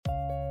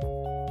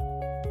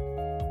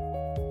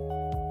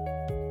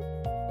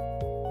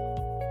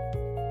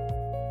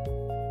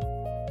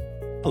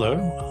Hello,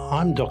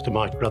 I'm Dr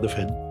Mike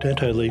Rutherford,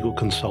 Dentolegal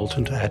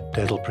Consultant at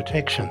Dental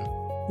Protection.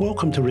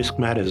 Welcome to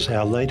RiskMatters,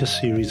 our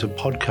latest series of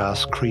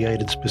podcasts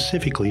created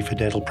specifically for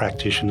dental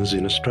practitioners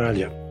in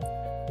Australia.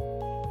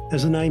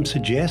 As the name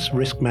suggests,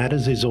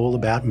 RiskMatters is all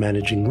about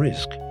managing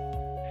risk.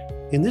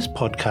 In this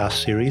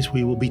podcast series,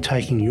 we will be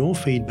taking your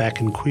feedback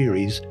and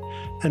queries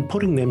and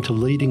putting them to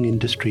leading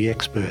industry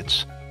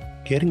experts,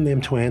 getting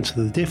them to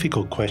answer the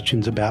difficult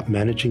questions about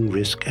managing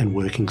risk and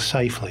working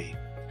safely.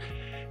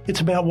 It's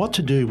about what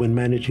to do when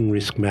managing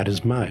risk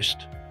matters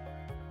most.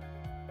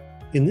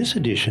 In this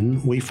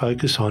edition, we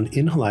focus on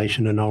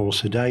inhalation and oral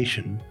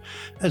sedation,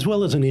 as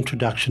well as an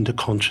introduction to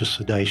conscious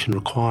sedation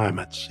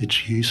requirements,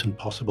 its use and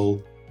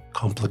possible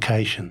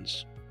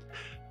complications.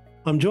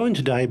 I'm joined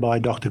today by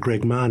Dr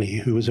Greg Mahoney,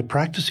 who is a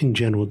practising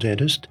general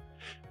dentist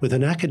with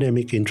an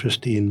academic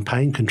interest in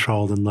pain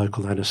control and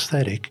local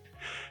anaesthetic,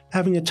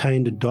 having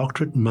attained a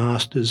doctorate,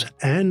 master's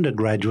and a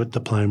graduate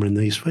diploma in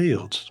these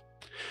fields.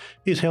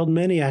 He's held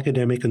many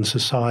academic and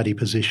society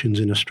positions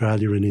in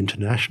Australia and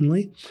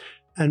internationally,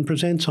 and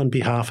presents on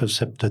behalf of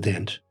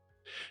Sedated.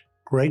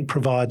 Greg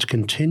provides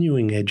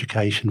continuing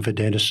education for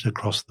dentists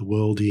across the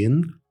world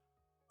in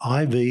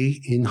IV,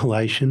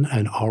 inhalation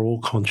and oral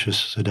conscious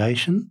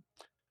sedation,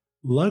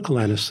 local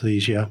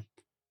anaesthesia,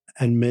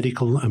 and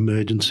medical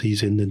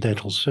emergencies in the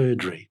dental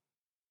surgery.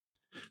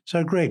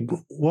 So Greg,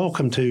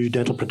 welcome to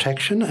Dental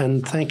Protection,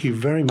 and thank you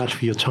very much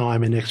for your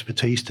time and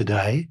expertise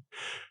today.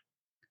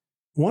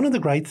 One of the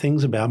great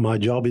things about my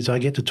job is I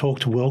get to talk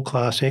to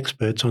world-class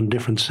experts on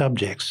different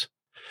subjects.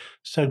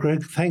 So,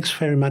 Greg, thanks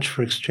very much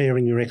for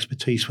sharing your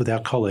expertise with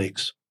our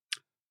colleagues.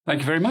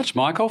 Thank you very much,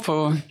 Michael,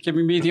 for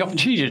giving me the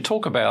opportunity to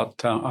talk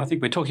about, I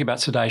think we're talking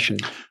about sedation.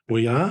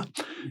 We are.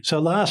 So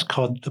last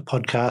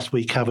podcast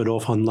we covered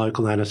off on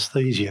local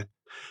anaesthesia.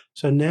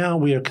 So now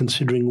we are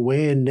considering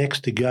where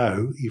next to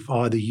go if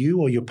either you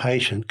or your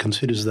patient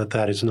considers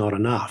that is not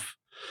enough.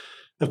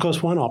 Of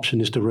course, one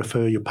option is to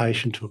refer your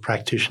patient to a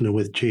practitioner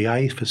with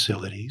GA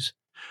facilities,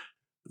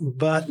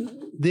 but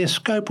there's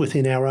scope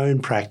within our own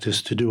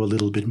practice to do a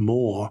little bit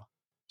more.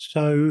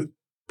 So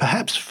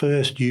perhaps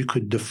first you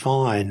could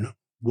define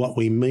what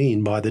we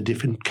mean by the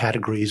different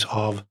categories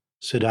of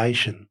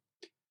sedation.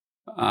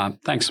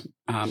 Thanks,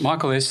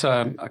 Michael. There's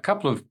a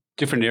couple of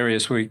different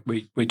areas we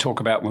talk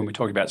about when we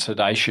talk about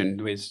sedation.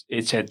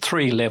 It's at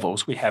three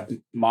levels. We have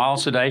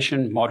mild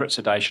sedation, moderate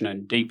sedation,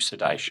 and deep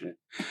sedation.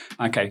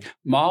 Okay,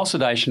 mild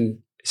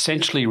sedation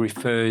essentially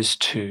refers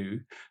to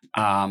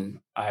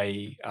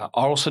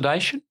oral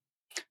sedation,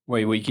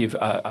 where we give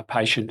a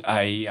patient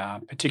a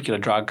particular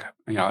drug,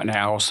 an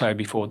hour or so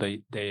before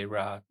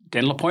their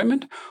dental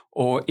appointment,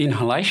 or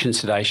inhalation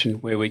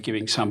sedation, where we're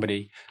giving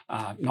somebody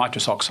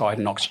nitrous oxide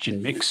and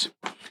oxygen mix.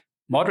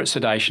 Moderate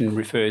sedation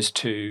refers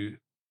to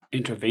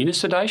intravenous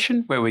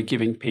sedation, where we're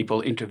giving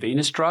people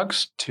intravenous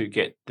drugs to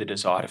get the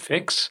desired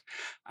effects.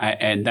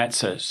 And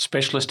that's a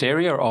specialist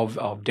area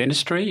of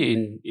dentistry,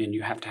 and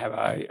you have to have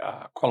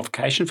a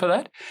qualification for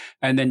that.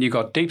 And then you've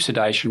got deep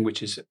sedation,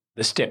 which is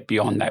the step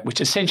beyond that, which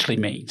essentially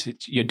means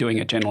you're doing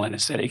a general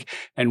anaesthetic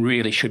and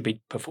really should be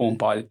performed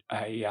by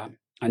a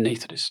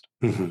anaesthetist.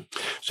 Mm-hmm.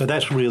 So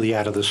that's really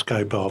out of the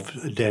scope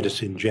of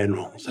dentists in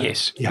general. So,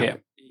 yes, yeah.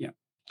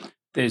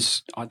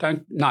 There's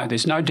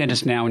no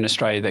dentist now in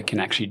Australia that can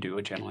actually do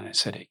a general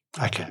anaesthetic.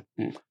 Okay.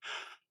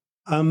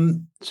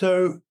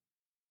 So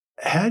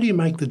how do you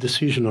make the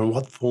decision on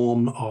what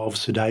form of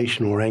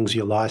sedation or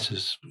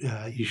anxiolysis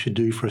you should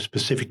do for a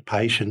specific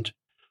patient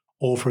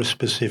or for a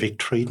specific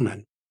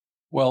treatment?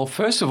 Well,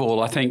 first of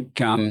all, I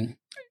think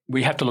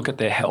we have to look at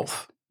their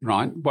health,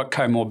 right? What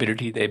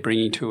comorbidity they're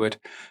bringing to it.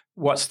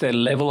 What's their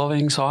level of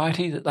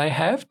anxiety that they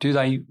have? Do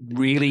they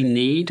really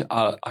need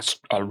a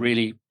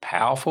really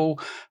powerful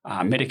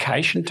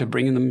medication to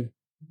bring them,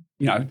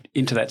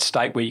 into that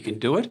state where you can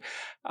do it?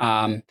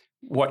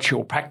 What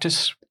your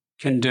practice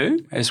can do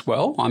as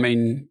well. I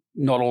mean,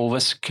 not all of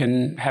us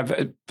can have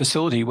a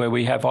facility where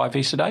we have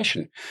IV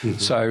sedation. Mm-hmm.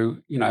 So,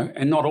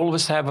 and not all of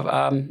us have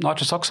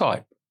nitrous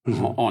oxide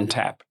on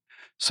tap.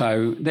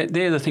 So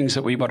they're the things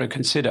that we want to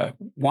consider.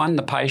 One,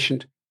 the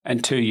patient,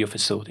 and two, your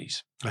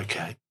facilities.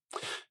 Okay.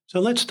 So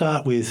let's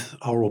start with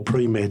oral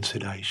pre-med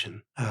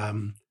sedation,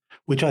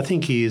 which I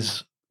think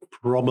is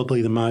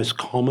probably the most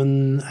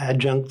common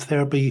adjunct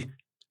therapy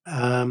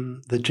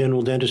that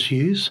general dentists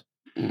use.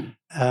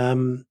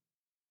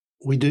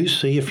 We do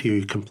see a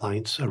few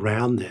complaints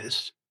around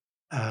this.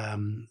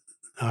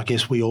 I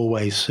guess we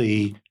always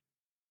see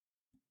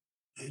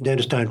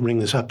dentists don't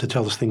ring us up to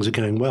tell us things are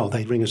going well.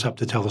 They ring us up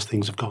to tell us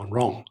things have gone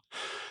wrong.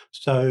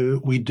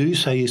 So we do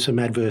see some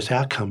adverse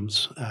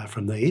outcomes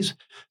from these.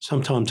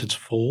 Sometimes it's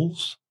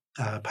falls,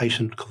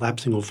 patient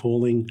collapsing or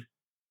falling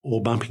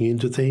or bumping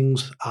into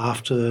things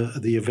after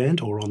the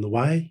event or on the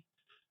way.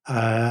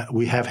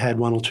 We have had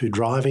one or two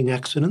driving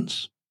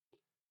accidents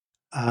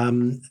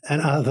and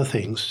other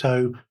things.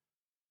 So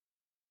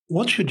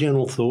what's your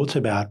general thoughts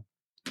about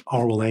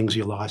oral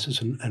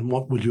anxiolysis and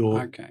what would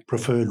your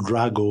preferred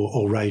drug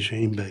or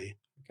regime be?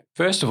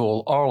 First of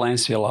all, oral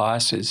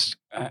anxiolysis,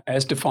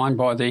 as defined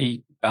by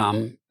the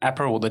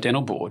APRA or the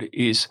Dental Board,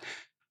 is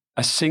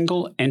a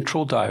single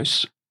enteral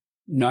dose,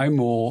 no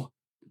more,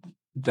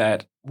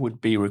 that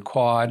would be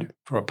required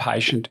for a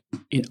patient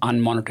in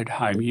unmonitored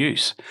home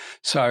use.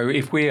 So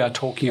if we are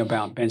talking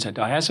about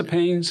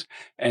benzodiazepines,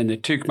 and the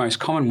two most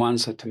common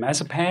ones are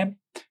temazepam,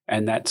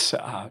 and that's,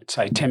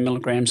 say, 10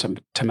 milligrams of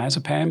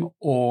temazepam,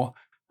 or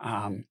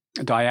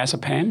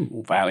diazepam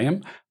or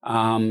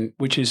Valium,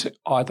 which is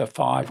either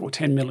 5 or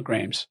 10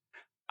 milligrams.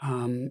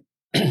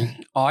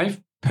 I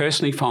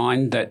personally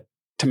find that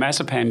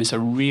temazepam is a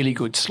really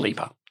good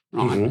sleeper.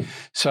 Right. Mm-hmm.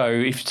 So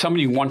if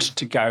somebody wants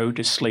to go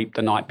to sleep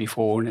the night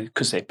before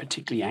because they're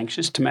particularly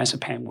anxious,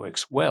 temazepam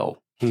works well.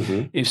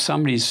 Mm-hmm. If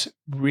somebody's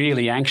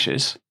really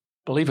anxious,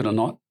 believe it or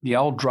not, the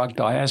old drug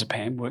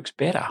diazepam works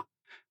better.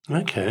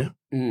 Okay.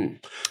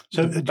 Mm.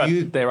 So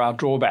there are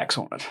drawbacks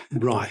on it.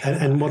 Right.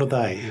 And what are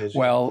they?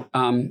 Well,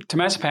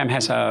 temazepam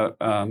has a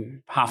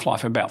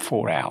half-life of about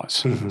 4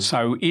 hours. Mm-hmm.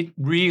 So it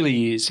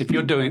really is, if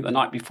you're doing it the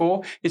night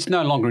before, it's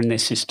no longer in their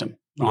system.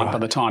 Right, by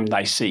the time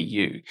they see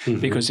you, mm-hmm.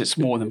 because it's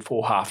more than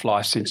 4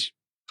 half-lives, since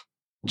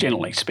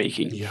generally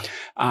speaking. Yeah.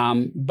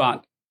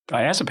 But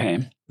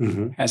diazepam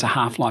mm-hmm. has a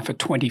half-life of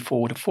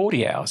 24 to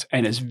 40 hours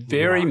and is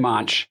very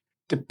much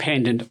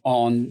dependent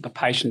on the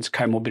patient's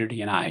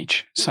comorbidity and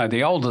age. So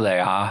the older they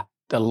are,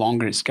 the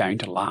longer it's going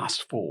to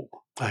last for.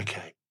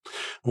 Okay.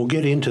 We'll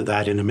get into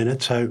that in a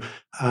minute. So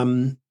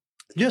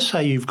just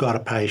say you've got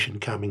a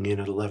patient coming in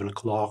at 11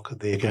 o'clock.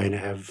 They're going to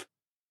have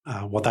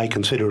what they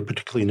consider a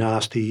particularly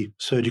nasty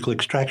surgical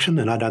extraction,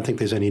 and I don't think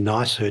there's any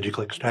nice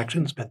surgical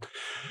extractions, but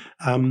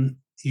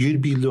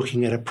you'd be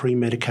looking at a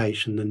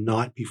pre-medication the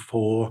night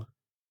before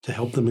to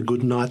help them a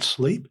good night's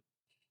sleep?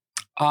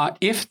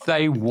 If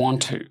they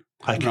want to.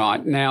 Okay.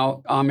 Right.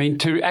 Now, I mean,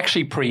 to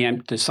actually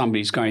preempt that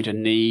somebody's going to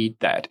need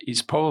that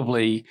is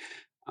probably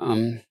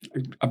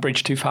a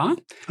bridge too far.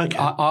 Okay.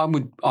 I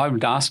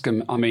would ask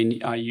them, I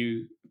mean, are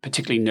you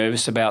particularly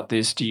nervous about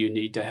this? Do you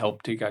need to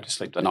help to go to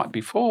sleep the night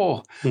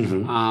before?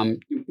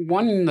 Mm-hmm.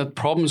 One of the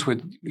problems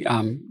with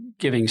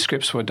giving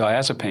scripts for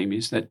diazepam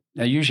is that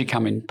they usually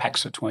come in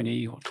packs of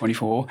 20 or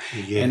 24,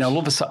 yes. and all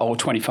of a sudden, or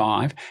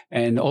 25,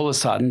 and all of a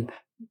sudden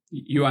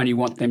you only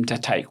want them to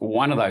take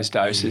one of those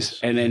doses, yes.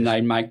 and then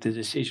they make the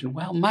decision,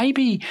 well,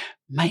 maybe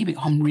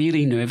I'm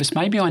really nervous,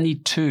 maybe I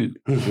need 2,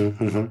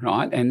 mm-hmm, mm-hmm.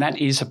 right? And that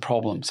is a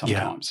problem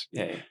sometimes.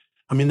 Yeah.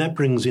 I mean, that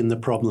brings in the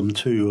problem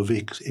too of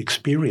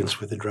experience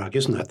with the drug,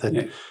 isn't it?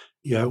 That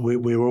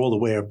we're all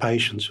aware of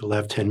patients who'll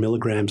have 10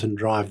 milligrams and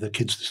drive the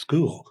kids to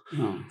school.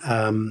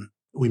 Oh.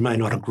 We may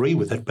not agree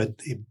with it, but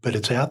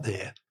it's out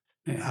there.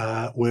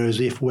 Yeah.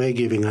 Whereas if we're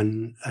giving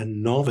a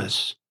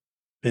novice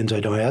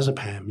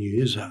benzodiazepam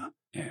user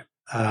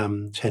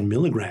 10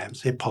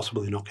 milligrams, they're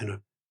possibly not going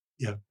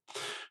to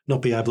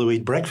not be able to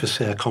eat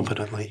breakfast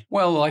competently.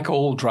 Well, like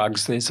all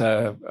drugs, there's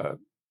a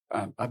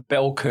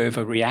bell curve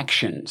of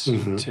reactions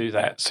mm-hmm. to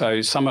that.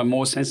 So some are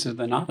more sensitive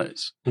than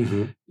others.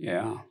 Mm-hmm.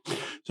 Yeah.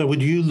 So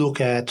would you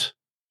look at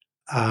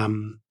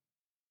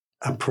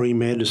a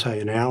pre-med, say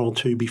an hour or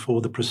 2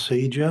 before the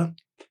procedure,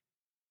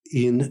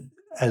 in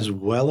as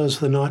well as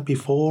the night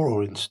before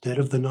or instead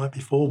of the night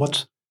before?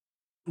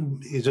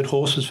 Is it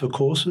horses for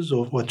courses,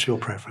 or what's your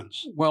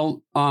preference?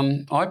 Well,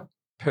 I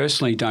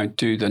personally don't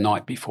do the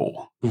night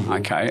before, mm-hmm.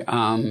 okay,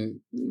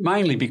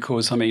 mainly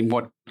because, I mean,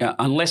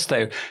 unless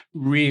they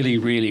really,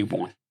 really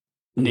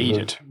need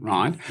mm-hmm. it,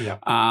 right? Yeah.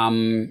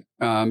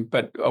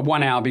 But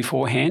 1 hour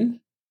beforehand,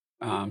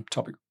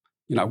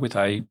 with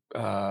a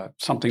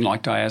something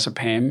like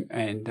diazepam,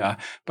 and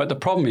but the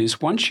problem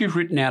is once you've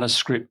written out a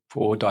script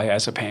for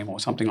diazepam or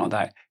something like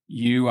that,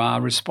 you are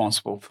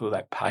responsible for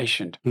that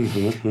patient,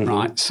 mm-hmm, mm-hmm.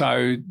 right?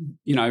 So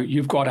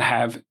you've got to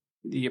have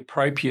the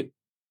appropriate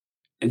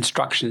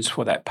instructions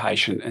for that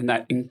patient, and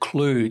that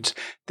includes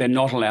they're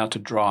not allowed to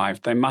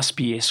drive. They must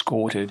be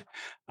escorted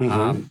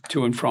mm-hmm.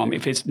 To and from.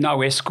 If it's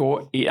no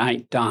escort, it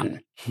ain't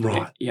done.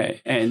 Right. Yeah,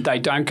 and they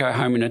don't go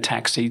home in a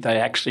taxi. They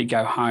actually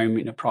go home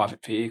in a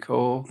private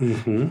vehicle,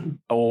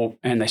 mm-hmm.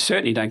 and they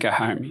certainly don't go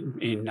home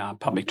in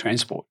public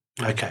transport.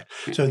 Okay,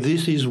 so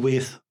this is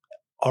with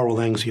oral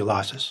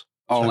anxiolysis.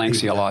 Oral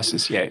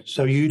anxiolysis, yeah.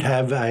 So you'd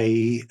have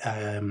a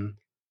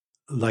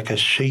like a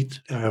sheet,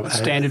 a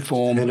standard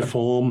form. Standard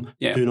form.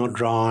 Yeah. Do not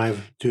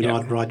drive. Do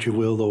not write your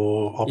will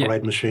or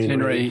operate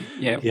machinery.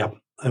 Yep.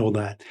 All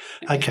that.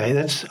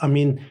 Okay.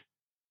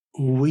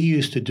 We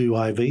used to do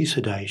IV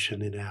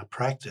sedation in our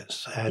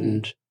practice,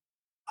 and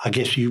I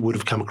guess you would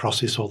have come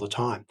across this all the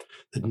time.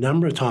 The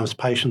number of times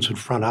patients would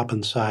front up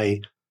and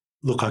say,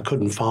 "Look, I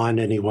couldn't find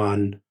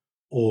anyone,"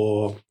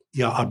 or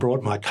I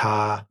brought my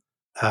car.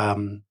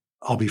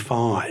 I'll be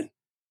fine.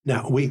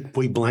 Now, we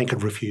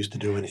blanket refuse to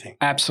do anything.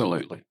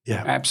 Absolutely.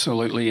 Yeah.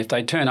 Absolutely. If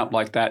they turn up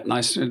like that, and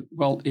I said,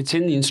 well, it's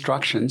in the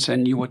instructions,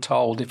 and you were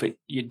told if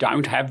you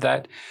don't have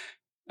that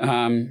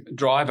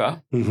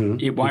driver, mm-hmm.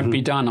 it won't mm-hmm.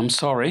 be done. I'm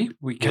sorry,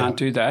 we can't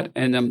do that.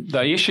 And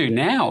the issue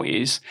now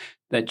is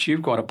that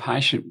you've got a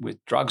patient with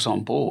drugs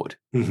on board,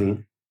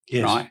 mm-hmm.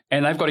 Yes. right?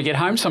 And they've got to get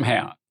home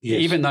somehow.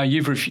 Yes. Even though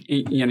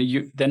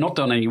they're not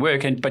done any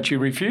work, but you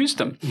refused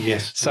them.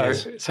 Yes.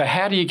 So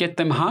how do you get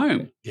them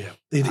home? Yeah,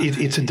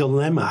 it's a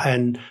dilemma,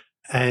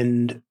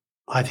 and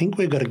I think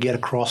we've got to get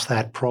across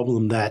that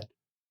problem that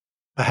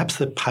perhaps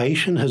the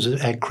patient has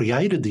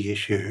created the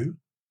issue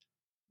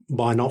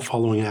by not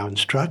following our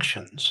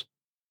instructions,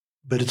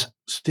 but it's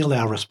still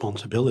our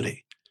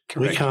responsibility.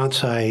 Correct. We can't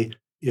say,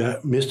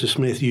 Mr.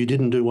 Smith, you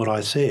didn't do what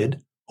I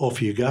said,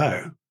 off you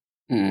go.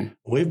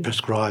 We've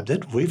prescribed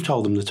it, we've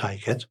told them to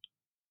take it,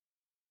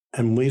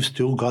 and we've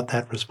still got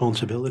that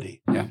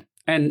responsibility. Yeah.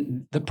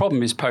 And the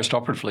problem is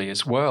post-operatively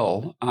as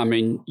well. I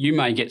mean, you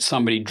may get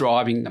somebody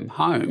driving them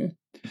home,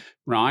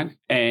 right,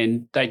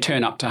 and they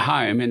turn up to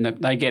home and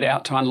they get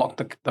out to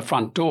unlock the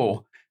front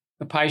door.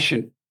 The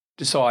patient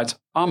decides,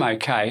 I'm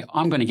okay,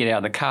 I'm going to get out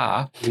of the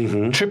car,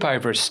 trip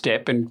over a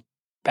step and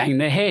bang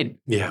their head.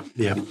 Yeah.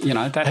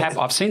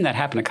 I've seen that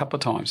happen a couple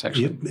of times,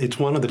 actually. It's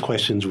one of the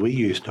questions we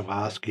used to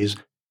ask is,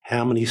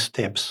 how many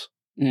steps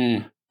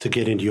to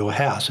get into your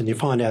house? And you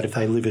find out if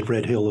they live at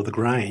Red Hill or the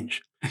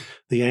Grange.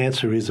 The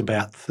answer is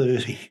about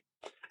 30.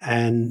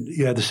 And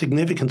the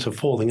significance of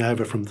falling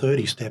over from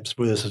 30 steps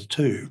versus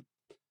 2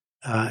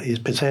 is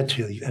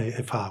potentially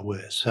far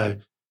worse. So,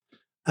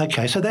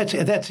 okay, so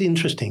that's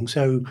interesting.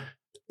 So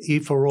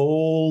if for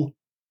all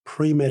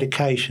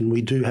pre-medication,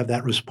 we do have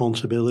that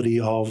responsibility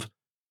of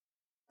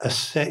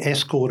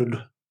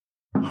escorted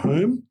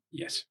home.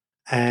 Yes.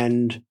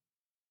 And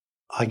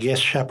I guess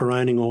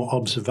chaperoning or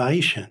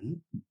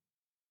observation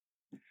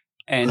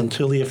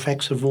until the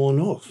effects have worn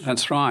off.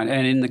 That's right.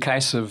 And in the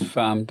case of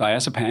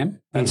diazepam,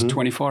 that's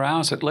 24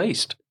 hours at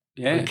least.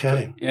 Yeah.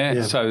 Okay.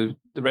 Yeah. So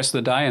the rest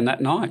of the day and that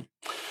night.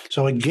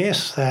 So I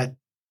guess that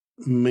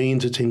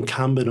means it's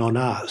incumbent on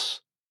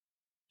us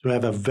to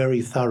have a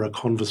very thorough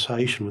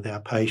conversation with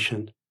our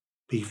patient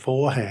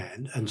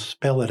beforehand and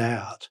spell it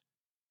out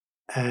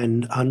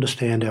and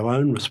understand our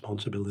own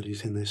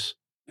responsibilities in this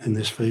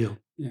field.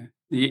 Yeah.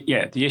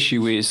 The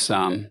issue is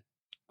one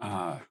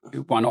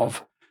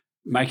of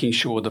making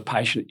sure the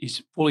patient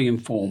is fully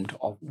informed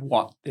of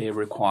what their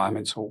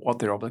requirements or what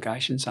their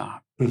obligations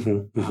are.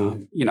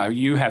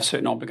 You have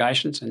certain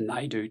obligations and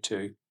they do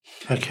too.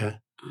 Okay.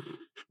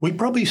 We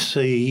probably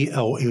see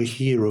or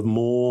hear of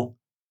more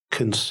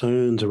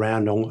concerns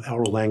around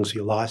oral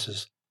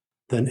anxiolysis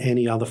than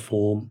any other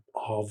form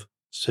of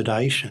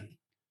sedation.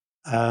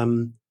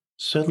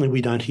 Certainly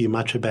we don't hear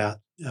much about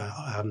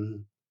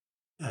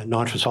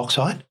nitrous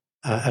oxide.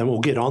 And we'll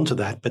get onto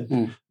that, but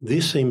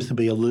this seems to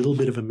be a little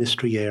bit of a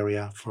mystery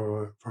area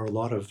for a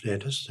lot of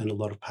dentists and a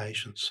lot of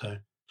patients. So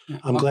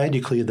I'm glad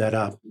you cleared that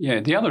up. Yeah,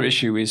 the other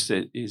issue is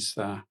that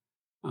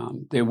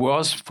there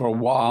was for a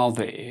while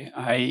there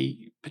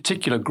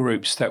particular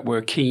groups that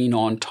were keen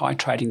on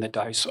titrating the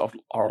dose of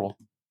oral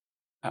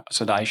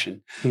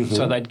sedation.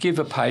 So they'd give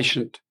a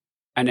patient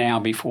an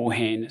hour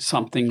beforehand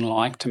something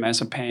like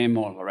temazepam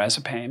or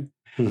lorazepam,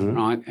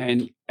 right,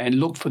 and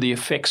look for the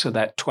effects of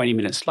that 20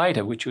 minutes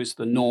later, which was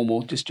the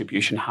normal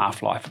distribution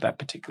half-life of that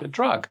particular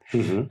drug.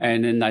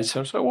 And then they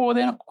sort of say, well,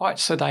 they're not quite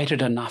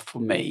sedated enough for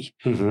me.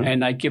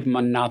 And they give them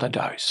another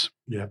dose.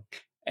 Yeah.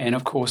 And,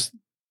 of course,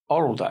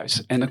 oral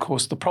dose. And, of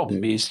course, the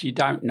problem is you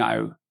don't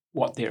know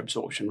what their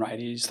absorption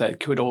rate is. They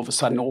could all of a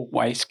sudden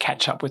always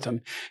catch up with them.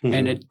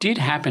 And it did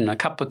happen a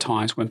couple of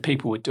times when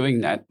people were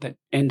doing that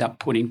end up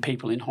putting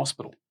people in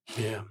hospital.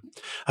 Yeah.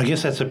 I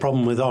guess that's the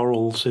problem with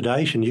oral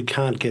sedation. You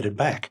can't get it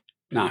back.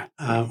 No.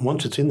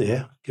 Once it's in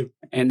there.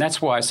 And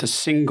that's why it's a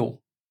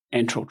single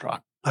enteral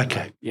drug.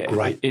 Okay, yeah,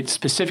 great. It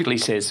specifically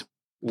says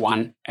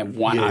one and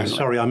one only.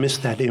 Sorry, I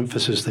missed that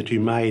emphasis that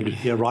you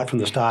made right from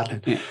the start.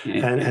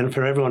 And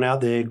for everyone out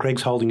there,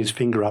 Greg's holding his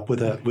finger up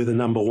with a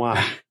number 1.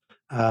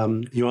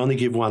 You only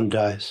give 1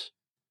 dose.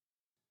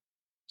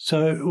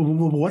 So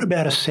what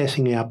about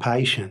assessing our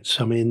patients?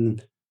 I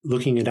mean,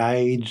 looking at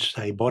age,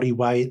 say body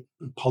weight,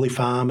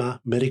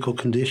 polypharma, medical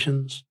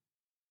conditions?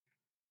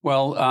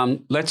 Well,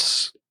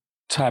 let's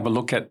have a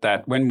look at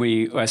that. When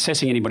we are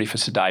assessing anybody for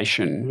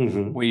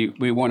sedation,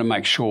 we want to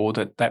make sure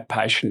that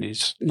patient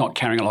is not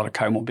carrying a lot of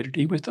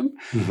comorbidity with them,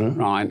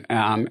 right?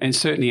 And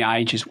certainly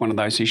age is one of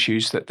those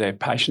issues that their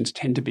patients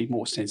tend to be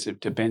more sensitive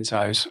to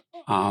benzos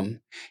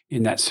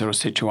in that sort of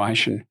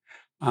situation.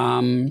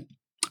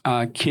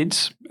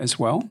 Kids as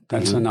well,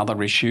 that's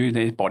another issue.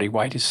 Their body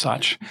weight is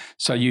such.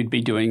 So you'd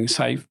be doing,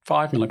 say,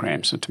 5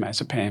 milligrams of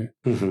temazepam.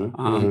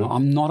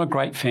 I'm not a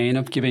great fan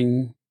of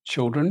giving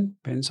children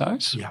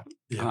benzos.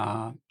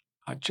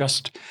 I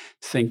just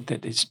think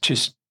that it's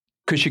just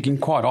because you can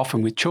quite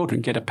often with children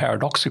get a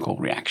paradoxical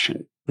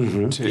reaction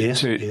to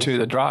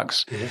the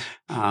drugs.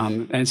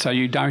 And so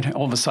you don't,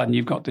 all of a sudden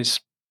you've got this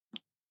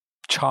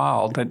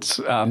child that's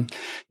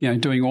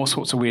doing all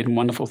sorts of weird and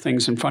wonderful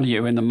things in front of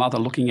you and the mother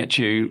looking at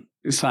you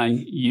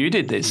saying, you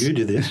did this. You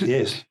did this,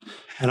 yes.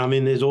 And I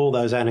mean, there's all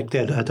those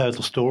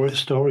anecdotal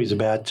stories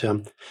about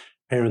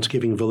parents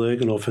giving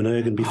Valergan or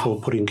Phenergan before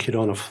putting a kid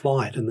on a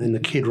flight and then the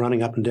kid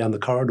running up and down the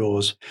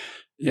corridors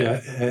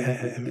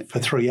for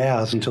 3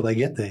 hours until they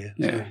get there.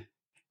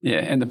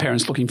 And the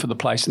parents looking for the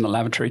place in the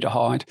lavatory to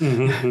hide.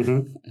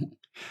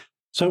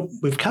 So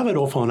we've covered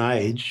off on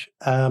age.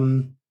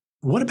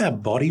 What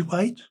about body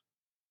weight?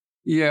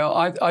 Yeah,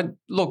 I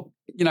look,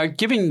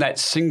 giving that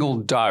single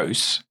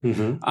dose,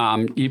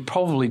 you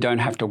probably don't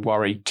have to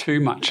worry too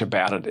much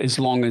about it as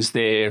long as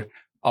they're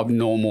of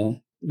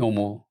normal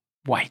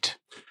weight.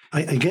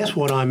 I guess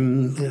what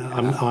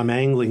I'm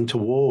angling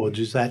towards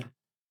is that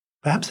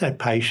perhaps that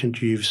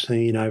patient you've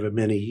seen over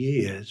many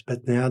years,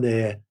 but now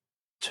they're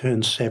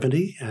turned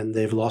 70 and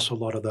they've lost a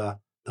lot of the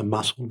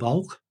muscle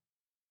bulk,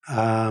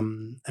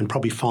 and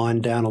probably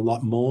fine down a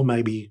lot more,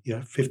 maybe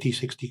 50,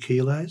 60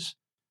 kilos.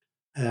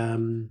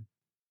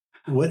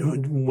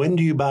 When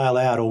do you bail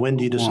out, or when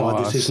do you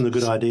decide this isn't a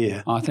good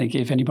idea? I think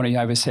if anybody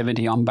over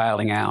 70, I'm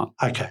bailing out.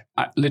 Okay.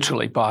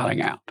 Literally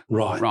bailing out.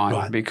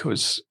 Right.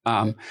 Because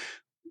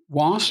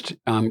whilst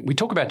we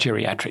talk about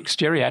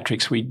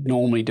geriatrics we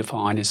normally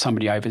define as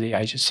somebody over the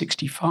age of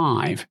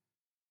 65.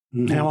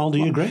 How old are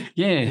you, Greg?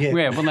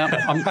 Yeah. Well, now,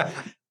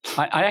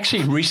 I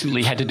actually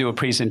recently had to do a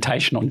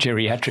presentation on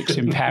geriatrics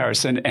in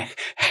Paris, and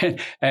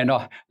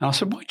I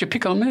said, "Why'd you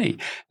pick on me?"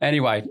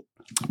 Anyway,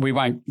 we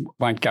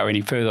won't go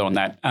any further on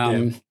that.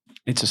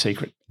 It's a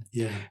secret.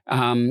 Yeah.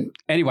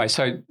 Anyway,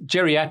 so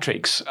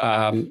geriatrics,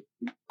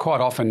 quite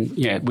often,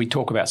 we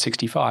talk about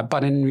 65,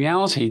 but in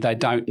reality, they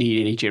don't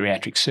need any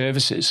geriatric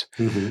services,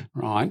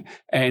 right?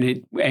 And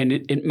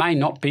it may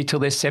not be till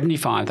they're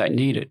 75 they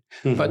need it.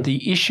 But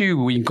the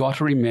issue we've got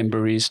to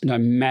remember is no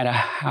matter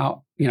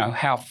how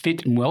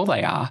fit and well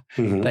they are,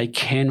 they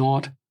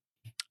cannot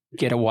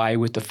get away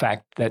with the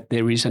fact that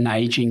there is an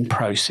aging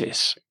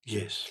process.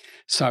 Yes.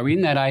 So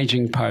in that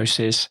aging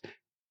process,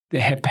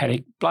 their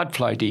hepatic blood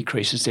flow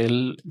decreases,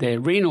 their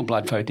renal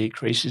blood flow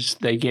decreases.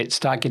 They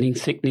start getting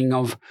thickening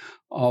of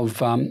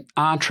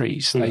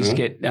arteries. They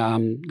get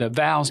the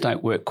valves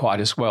don't work quite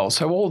as well.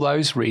 So all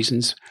those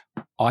reasons,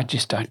 I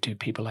just don't do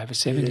people over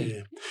 70.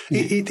 Yeah.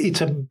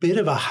 It's a bit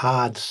of a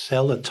hard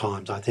sell at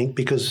times, I think,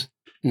 because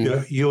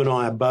you and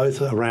I are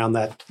both around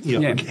that,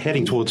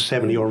 heading towards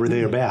 70 or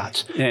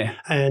thereabouts. Yeah.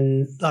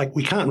 And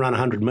we can't run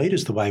 100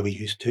 metres the way we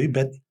used to,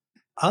 but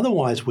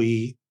otherwise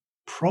we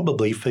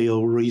probably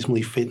feel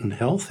reasonably fit and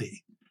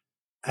healthy.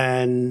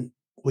 And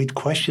we'd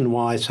question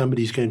why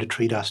somebody's going to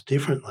treat us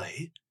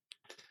differently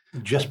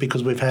just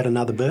because we've had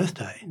another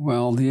birthday.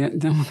 Well,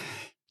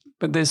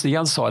 but there's the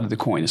other side of the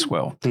coin as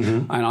well.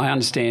 And I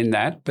understand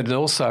that, but it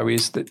also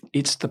is that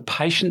it's the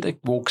patient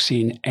that walks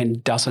in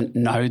and doesn't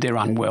know they're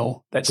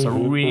unwell. That's a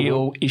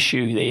real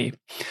issue there,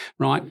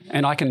 right?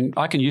 And I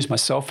can use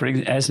myself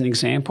as an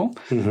example.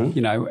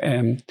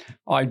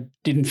 I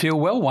didn't feel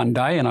well one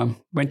day and I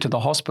went to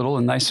the hospital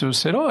and they sort of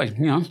said,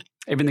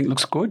 everything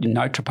looks good,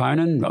 no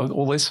troponin,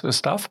 all this sort of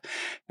stuff.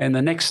 And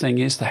the next thing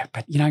is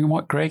but you know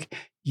what, Greg,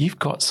 you've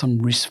got some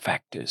risk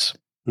factors.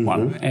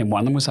 One of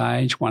them was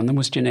age, one of them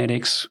was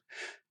genetics,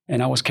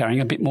 and I was carrying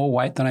a bit more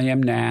weight than I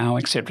am now,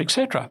 et cetera, et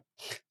cetera.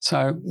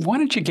 So why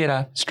don't you get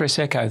a stress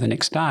echo the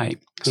next day?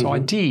 So I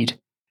did.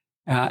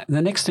 The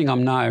next thing I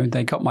know,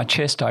 they got my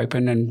chest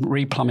open and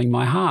replumbing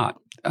my heart.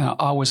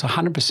 I was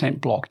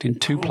 100% blocked in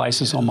two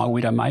places on my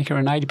Widowmaker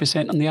and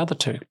 80% on the other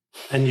two.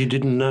 And you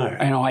didn't know?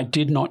 And I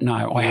did not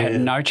know. I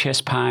had no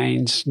chest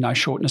pains, no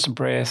shortness of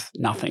breath,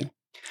 nothing.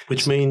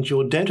 Which means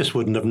your dentist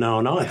wouldn't have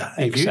known either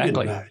if you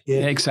didn't know.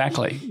 Yeah.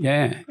 Exactly,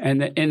 yeah.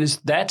 And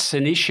that's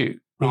an issue,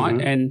 right?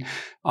 And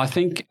I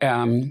think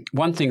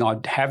one thing I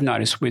have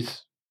noticed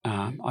with,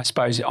 I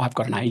suppose I've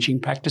got an ageing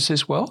practice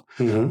as well.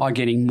 I'm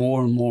getting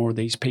more and more of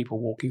these people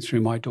walking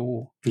through my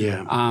door.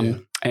 Yeah.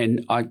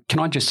 And can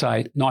I just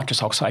say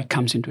nitrous oxide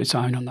comes into its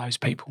own on those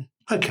people.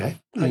 Okay.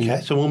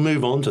 So we'll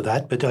move on to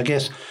that. But I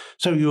guess,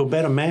 so you're a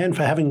better man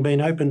for having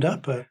been opened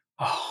up?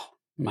 Oh,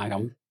 mate,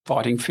 I'm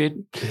fighting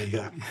fit. There you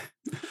go.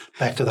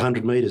 Back to the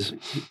 100 metres.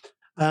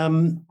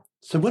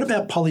 So what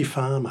about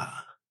polypharma?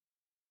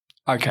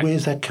 Okay.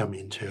 Where's that come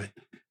into it?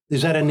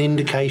 Is that an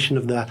indication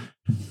of the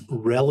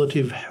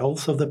relative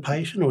health of the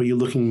patient, or are you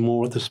looking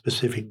more at the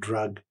specific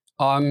drug?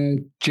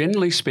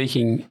 Generally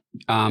speaking,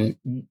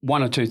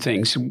 one or two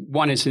things.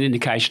 One is an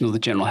indication of the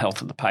general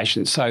health of the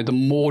patient. So the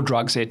more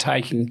drugs they're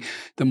taking,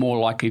 the more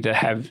likely to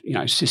have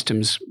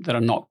systems that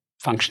are not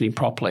functioning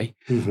properly.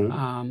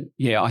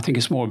 I think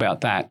it's more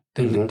about that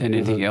than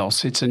anything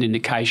else. It's an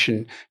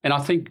indication. And I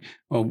think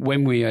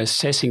when we are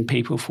assessing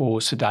people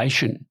for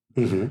sedation,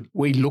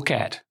 we look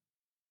at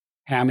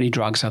how many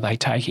drugs are they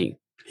taking.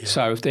 Yeah.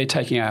 So if they're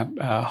taking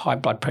a high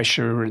blood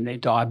pressure and they're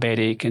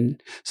diabetic and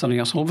something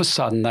else, all of a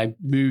sudden they've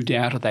moved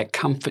out of that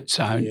comfort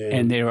zone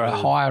and they're a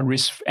higher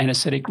risk,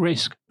 anaesthetic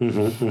risk.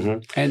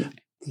 And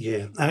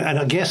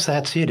I guess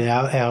that's it.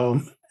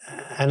 Our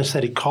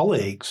anaesthetic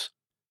colleagues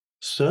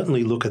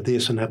certainly look at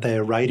this and have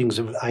their ratings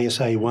of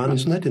ASA 1,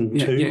 isn't it, and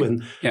 2,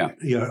 and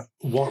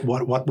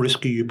what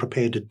risk are you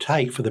prepared to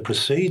take for the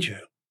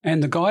procedure?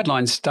 And the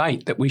guidelines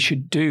state that we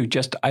should do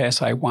just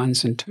ASA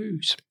 1s and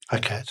 2s.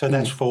 Okay, so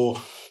that's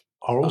for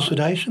oral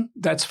sedation?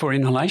 That's for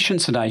inhalation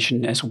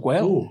sedation as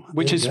well,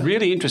 which is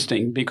really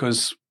interesting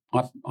because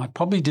I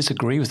probably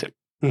disagree with it.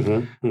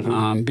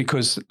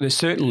 because there's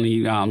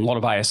certainly a lot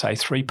of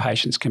ASA3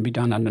 patients can be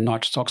done under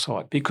nitrous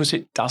oxide because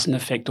it doesn't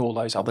affect all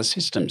those other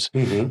systems.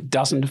 It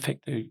doesn't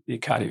affect the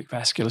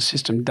cardiovascular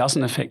system,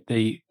 doesn't affect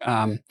the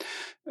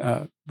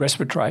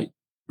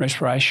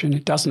respiration,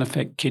 it doesn't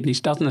affect kidneys,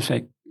 doesn't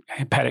affect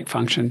hepatic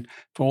function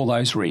for all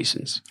those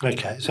reasons.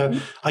 Okay, so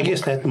I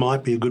guess that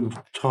might be a good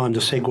time to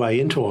segue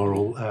into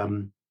oral,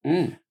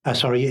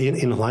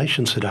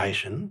 inhalation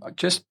sedation.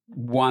 Just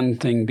one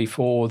thing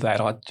before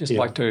that, I'd just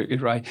like to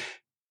iterate,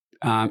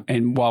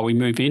 and while we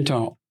move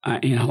into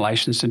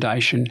inhalation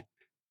sedation,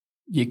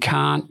 you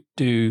can't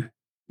do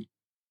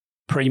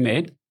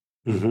pre-med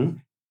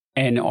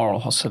and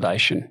oral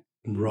sedation,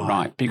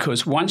 right?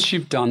 Because once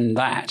you've done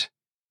that,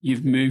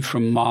 you've moved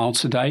from mild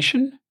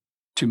sedation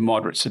to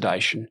moderate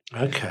sedation.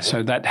 Okay.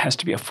 So that has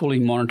to be a fully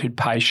monitored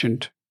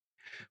patient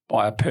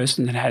by a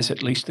person that has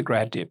at least the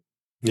grad dip.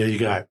 There you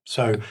go.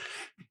 So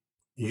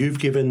you've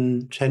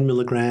given 10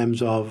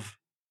 milligrams of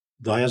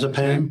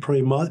diazepam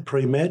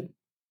pre-med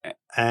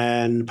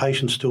and the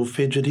patient's still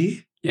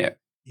fidgety. Yeah.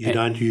 You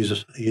don't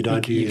use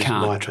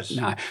nitrous.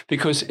 No,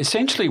 because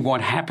essentially what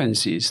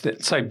happens is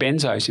that, so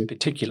benzos in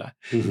particular,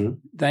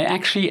 they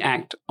actually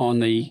act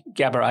on the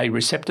GABA A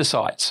receptor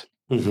sites,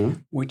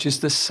 which is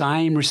the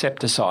same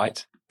receptor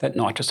site that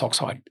nitrous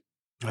oxide.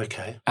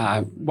 Okay.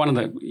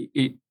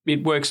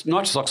 It works,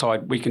 nitrous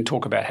oxide, we can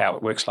talk about how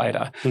it works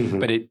later,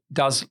 but it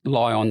does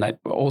lie on that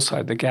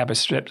also, the GABA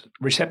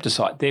receptor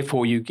site.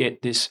 Therefore, you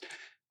get this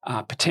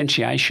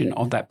potentiation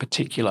of that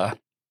particular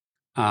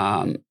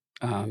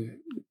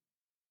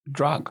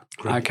drug.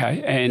 Great.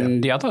 Okay.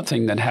 And the other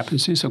thing that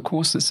happens is, of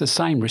course, it's the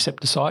same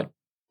receptor site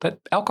that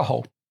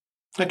alcohol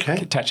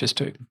attaches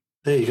to.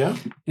 There you go.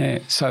 Yeah.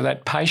 So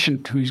that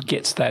patient who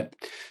gets that,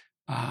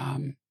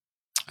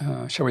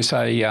 shall we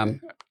say,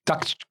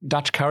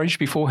 Dutch courage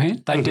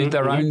beforehand, they do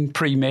their own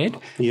pre-med,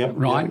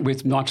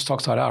 with nitrous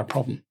oxide are a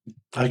problem.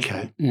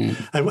 Okay.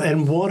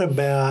 And what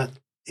about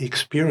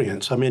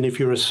experience? I mean, if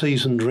you're a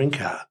seasoned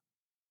drinker,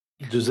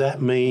 does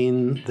that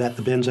mean that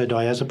the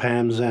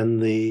benzodiazepams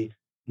and the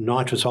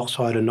nitrous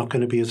oxide are not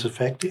going to be as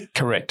effective?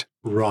 Correct.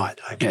 Right.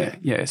 Okay.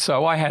 Yeah.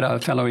 So I had a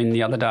fellow in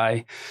the other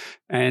day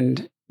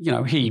and,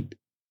 he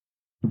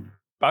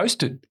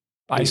boasted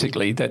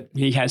basically that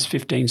he has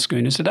 15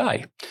 schooners a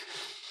day,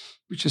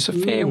 which is a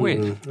fair wit.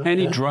 Okay. And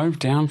he drove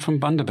down from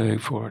Bundaberg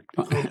for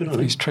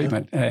his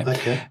treatment.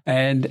 Okay.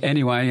 And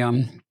anyway,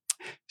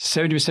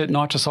 70%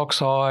 nitrous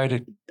oxide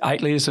at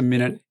 8 litres a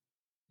minute.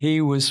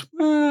 He was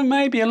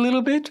maybe a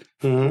little bit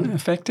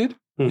affected.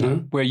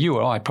 Where you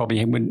or I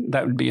probably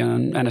that would be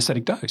an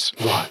anaesthetic dose.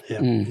 Right,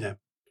 yeah.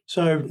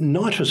 So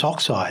nitrous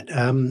oxide,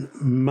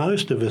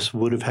 most of us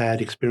would have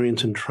had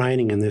experience and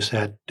training in this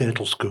at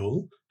dental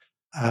school,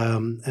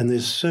 and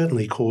there's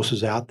certainly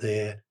courses out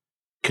there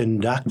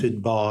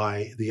conducted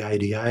by the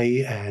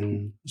ADA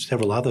and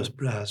several other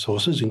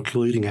sources,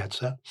 including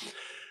ATSA.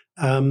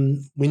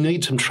 We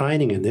need some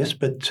training in this,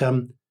 but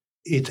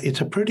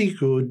it's a pretty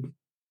good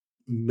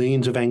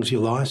means of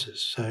anxiolysis.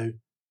 So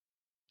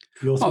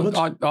your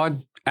thoughts?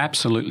 I'd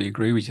absolutely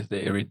agree with you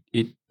there.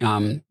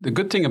 The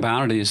good thing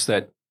about it is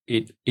that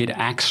it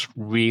acts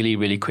really,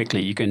 really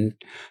quickly. You can,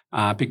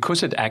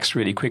 because it acts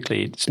really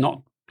quickly, it's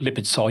not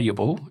lipid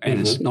soluble and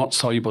it's not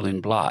soluble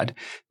in blood.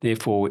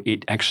 Therefore,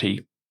 it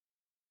actually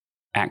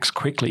acts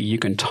quickly. You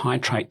can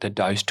titrate the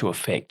dose to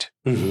effect,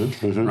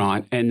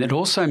 right? And it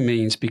also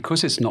means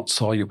because it's not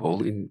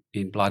soluble in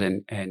blood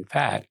and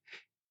fat,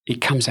 it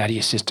comes out of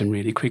your system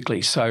really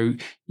quickly. So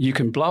you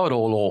can blow it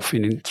all off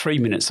in 3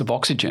 minutes of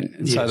oxygen.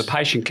 And so the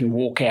patient can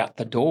walk out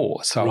the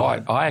door. So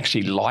I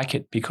actually like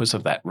it because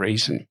of that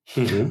reason.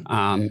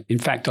 In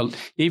fact,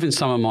 even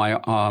some of my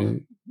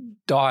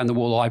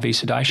die-in-the-wall IV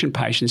sedation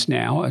patients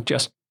now are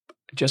just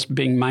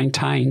being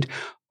maintained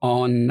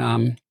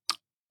on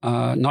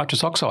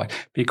nitrous oxide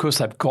because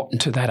they've gotten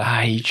to that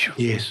age.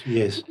 Yes.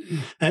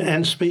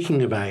 And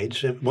speaking of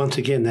age, once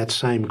again, that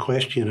same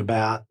question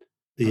about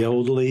the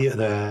elderly,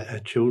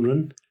 the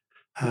children,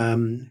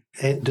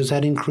 does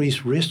that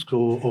increase risk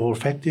or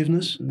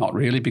effectiveness? Not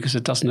really, because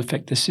it doesn't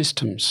affect the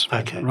systems.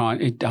 Okay.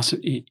 Right. It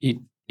doesn't.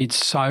 It's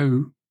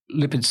so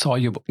lipid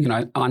soluble,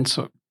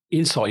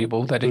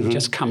 insoluble that it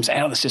just comes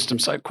out of the system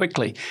so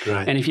quickly.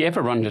 Right. And if you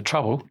ever run into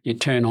trouble, you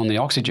turn on the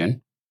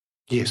oxygen.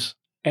 Yes.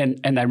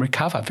 And they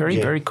recover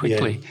very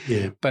quickly.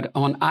 Yeah. But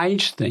on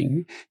age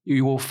thing,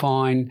 you will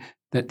find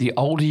that the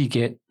older you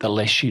get, the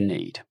less you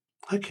need.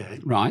 Okay.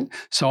 Right.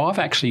 So I've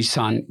actually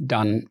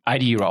done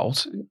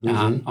 80-year-olds.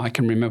 I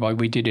can remember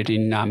we did it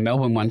in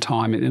Melbourne one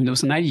time, and there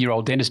was an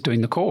 80-year-old dentist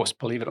doing the course,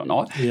 believe it or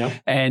not. Yeah.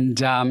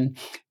 And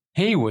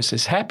he was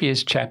as happy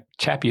as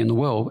chappy in the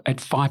world at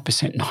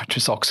 5%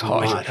 nitrous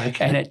oxide. Right,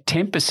 okay. And at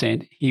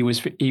 10%, he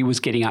was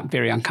getting up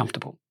very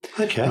uncomfortable.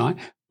 Okay. Right.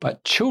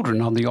 But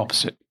children are the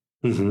opposite.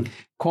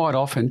 Quite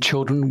often,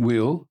 children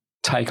will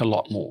take a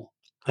lot more.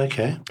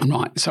 Okay.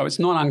 Right. So it's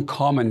not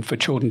uncommon for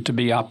children to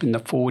be up in the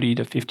 40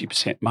 to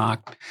 50%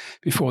 mark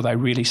before they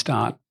really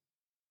start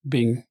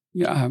being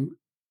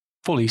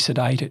fully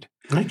sedated.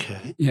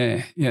 Okay.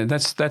 Yeah,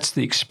 that's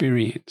the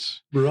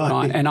experience.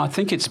 Right. And I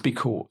think it's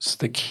because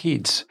the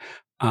kids,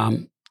 are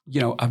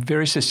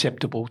very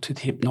susceptible to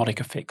the hypnotic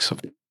effects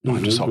of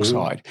nitrous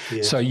oxide.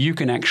 Yes. So you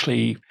can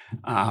actually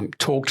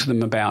talk to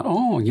them about,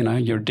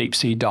 you're a deep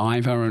sea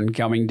diver and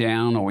going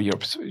down, or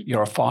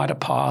you're a fighter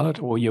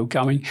pilot, or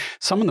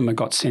some of them have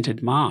got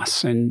scented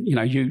masks, and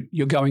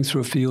you're going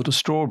through a field of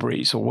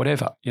strawberries or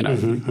whatever.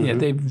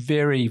 They're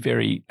very,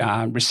 very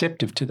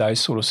receptive to those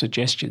sort of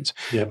suggestions.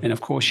 Yep. And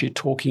of course, you're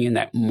talking in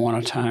that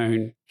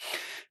monotone,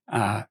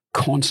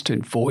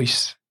 constant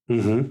voice.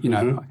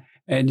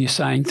 And you're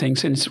saying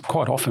things, and it's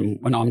quite often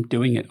when I'm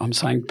doing it, I'm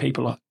saying to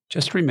people,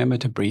 just remember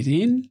to breathe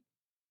in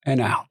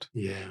and out.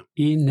 Yeah.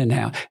 In and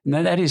out. And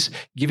that is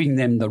giving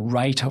them the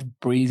rate of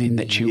breathing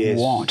that you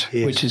want,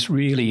 which is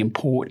really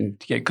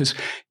important. Yeah, because,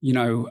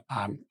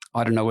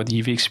 I don't know whether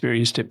you've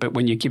experienced it, but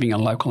when you're giving a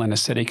local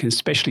anaesthetic, and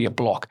especially a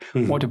block,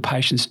 what do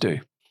patients do?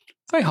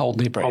 They hold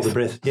their breath. Hold the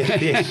breath.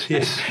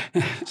 Yes.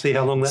 See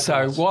how long that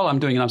lasts. While I'm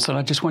doing it, I'm saying,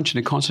 I just want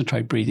you to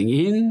concentrate breathing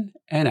in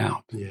and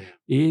out. Yeah.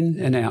 In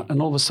and out.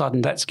 And all of a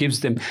sudden that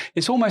gives them,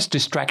 it's almost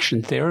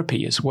distraction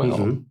therapy as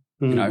well.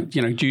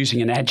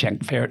 Using an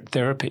adjunct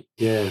therapy.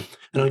 Yeah.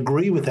 And I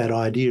agree with that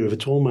idea of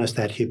it's almost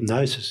that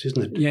hypnosis,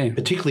 isn't it? Yeah.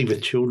 Particularly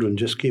with children,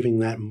 just giving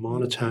that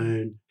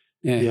monotone.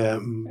 Yeah.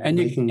 And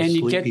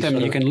you get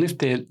them, you can lift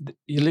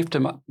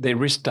them up, their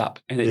wrist up,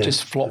 and it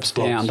just flops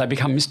down. They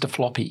become Mr.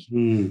 Floppy.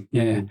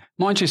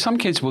 Mind you, some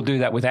kids will do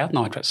that without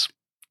nitrous.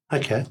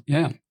 Okay.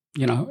 Yeah.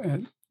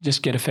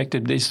 Just get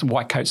affected. There's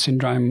white coat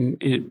syndrome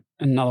in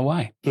another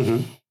way.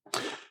 And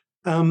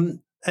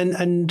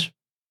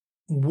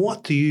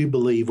what do you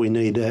believe we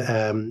need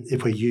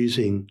if we're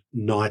using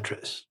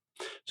nitrous?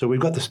 So we've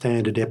got the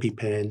standard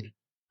EpiPen.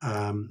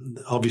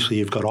 Obviously,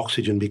 you've got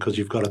oxygen because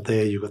you've got it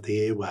there. You've got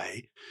the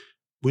airway.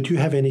 Would you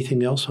have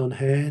anything else on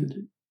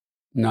hand?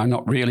 No,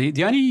 not really.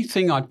 The only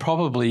thing I'd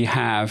probably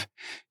have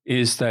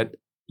is that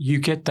you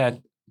get that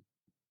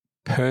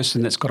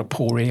person that's got a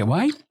poor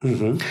airway,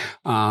 got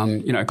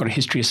a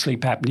history of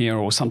sleep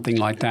apnea or something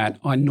like that.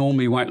 I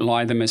normally won't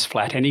lie them as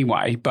flat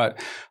anyway, but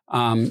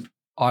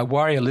I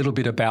worry a little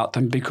bit about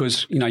them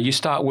because, you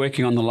start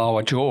working on the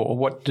lower jaw.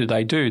 What do?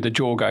 The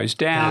jaw goes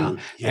down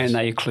and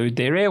they occlude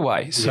their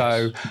airway. Yes.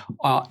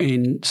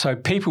 So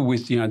people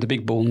with, the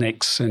big bull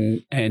necks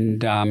and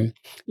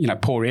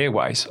poor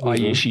airways, I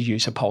usually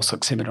use a pulse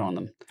oximeter on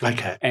them.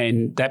 Okay.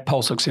 And that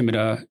pulse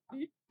oximeter,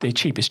 they're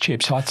cheap as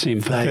chips. I'd see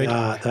them for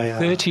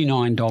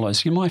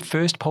 $39. My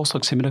first pulse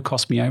oximeter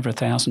cost me over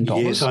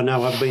 $1,000. Yes, I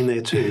know. I've been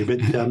there too.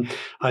 But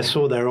I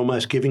saw they're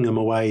almost giving them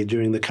away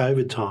during the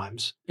COVID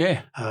times.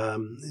 Yeah.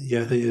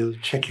 They'll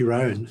check your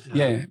own.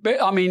 Yeah. But,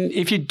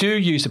 if you do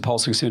use a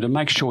pulse oximeter,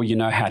 make sure you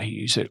know how to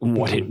use it and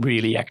what it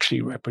really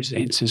actually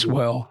represents as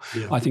well.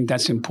 Yeah. I think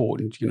that's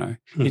important,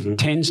 It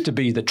tends to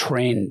be the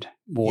trend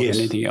more than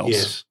anything else.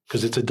 Yes,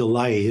 because it's a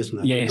delay, isn't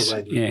it? Yes.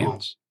 Delayed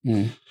response.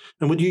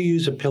 And would you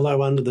use a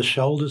pillow under the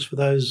shoulders for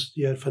those,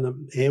 for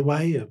the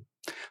airway?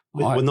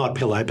 Well, not a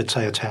pillow, but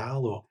say a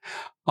towel or?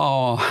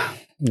 Oh,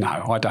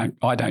 no, I don't.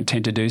 I don't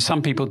tend to do.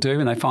 Some people do,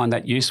 and they find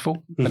that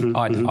useful, but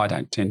I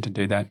don't tend to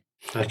do that.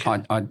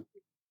 Okay. I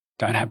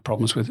don't have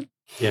problems with it.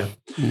 Yeah.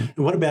 And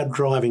what about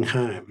driving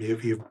home?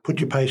 You've put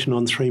your patient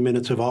on 3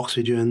 minutes of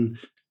oxygen.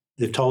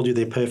 They've told you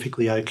they're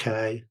perfectly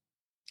okay.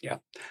 Yeah.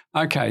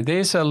 Okay.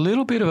 There's a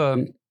little bit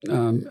of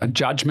a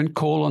judgment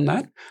call on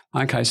that.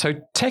 Okay. So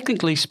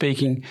technically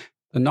speaking,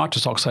 the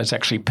nitrous oxide is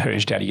actually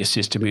purged out of your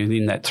system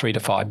within that 3 to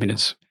 5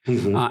 minutes.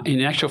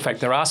 In actual fact,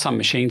 there are some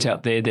machines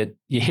out there that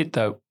you hit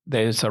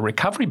there's a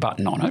recovery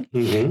button on it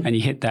and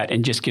you hit that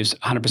and just gives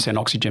 100%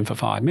 oxygen for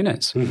 5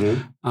 minutes.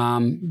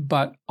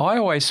 But I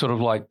always sort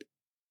of like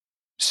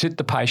sit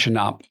the patient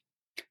up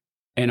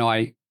and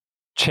I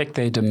check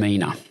their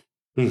demeanour,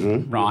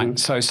 right?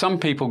 So some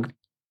people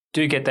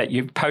do get that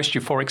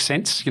post-euphoric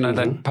sense,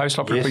 that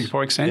post-operative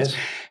euphoric sense.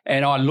 Yes.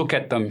 And I look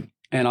at them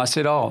and I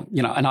said,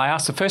 and I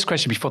asked the first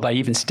question before they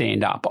even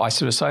stand up. I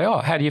sort of say,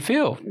 how do you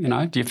feel?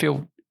 Do you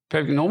feel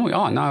perfectly normal?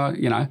 Oh, no,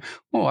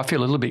 I feel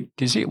a little bit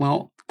dizzy.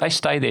 Well, they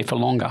stay there for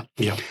longer.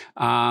 Yeah.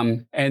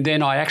 And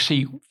then I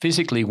actually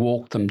physically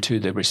walk them to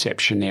the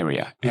reception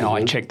area and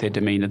I check their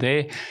demeanour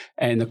there.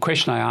 And the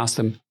question I ask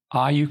them,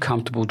 are you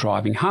comfortable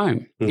driving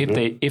home?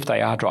 If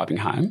they are driving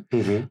home.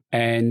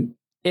 And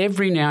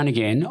every now and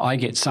again, I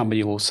get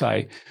somebody who will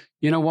say,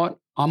 you know what,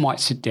 I might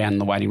sit down in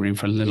the waiting room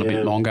for a little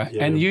bit longer.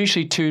 Yeah. And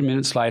usually 2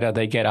 minutes later,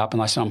 they get up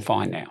and they say, I'm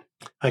fine now.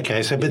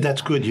 Okay, but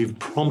that's good. You've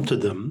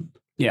prompted them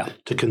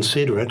to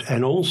consider it,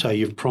 and also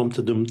you've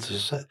prompted them to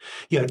say,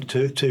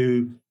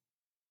 to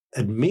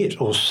admit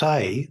or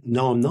say,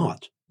 no, I'm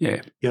not.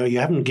 Yeah. You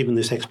haven't given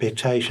this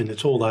expectation.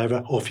 It's all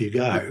over. Off you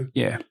go.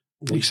 Yeah.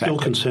 We're still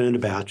concerned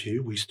about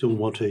you. We still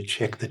want to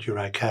check that you're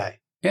okay.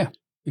 Yeah,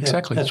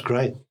 exactly. Yeah, that's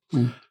great.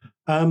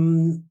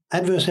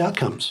 Adverse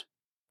outcomes.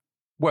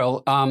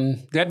 Well,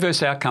 the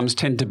adverse outcomes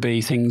tend to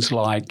be things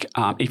like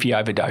if you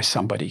overdose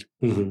somebody,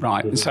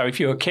 right? And so if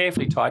you're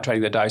carefully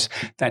titrating the dose,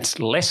 that's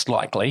less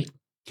likely,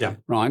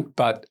 right?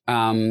 But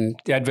the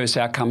adverse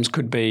outcomes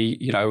could be,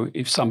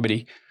 if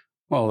somebody,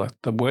 Well,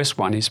 the worst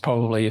one is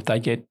probably if they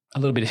get a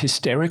little bit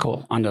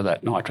hysterical under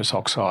that nitrous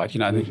oxide.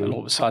 All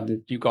of a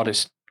sudden you've got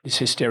this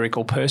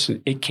hysterical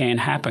person. It can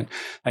happen.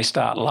 They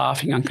start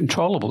laughing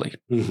uncontrollably.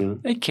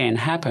 Mm-hmm. It can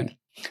happen.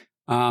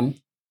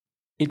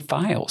 It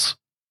fails.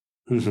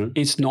 Mm-hmm.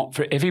 It's not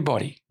for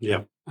everybody.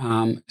 Yeah.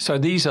 So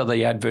these are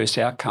the adverse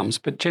outcomes.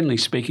 But generally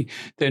speaking,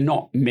 they're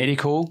not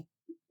medical,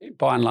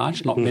 by and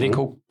large, not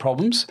medical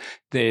problems.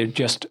 They're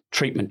just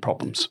treatment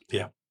problems.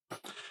 Yeah.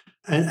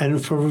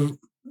 And for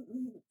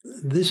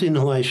this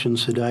inhalation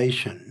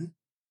sedation,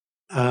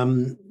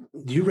 do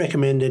you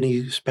recommend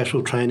any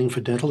special training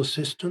for dental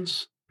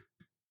assistants?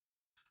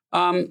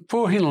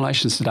 For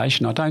inhalation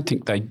sedation, I don't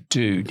think they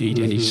do need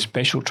any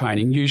special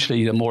training.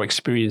 Usually the more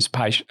experienced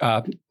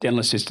dental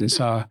assistants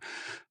are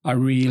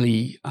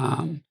really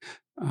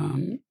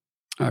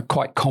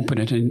quite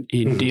competent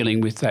in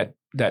dealing with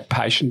that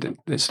patient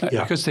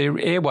because their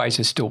airways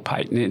are still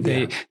patent.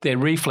 Their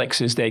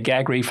reflexes, their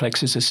gag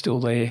reflexes are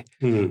still there,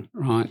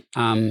 right?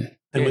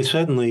 And we're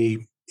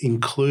certainly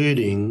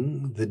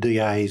including the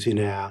DAs in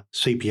our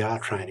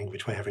CPR training,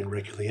 which we're having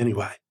regularly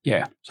anyway.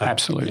 Yeah, so,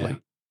 absolutely. Yeah.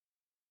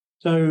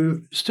 So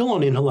still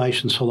on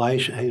inhalation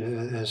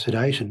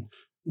sedation,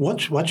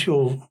 what's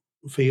your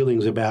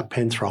feelings about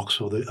Penthrox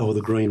or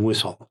the green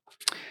whistle?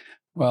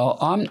 Well,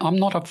 I'm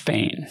not a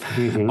fan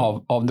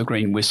of the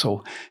green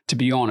whistle, to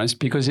be honest,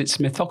 because it's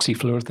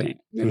methoxyfluorethane,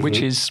 which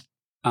is,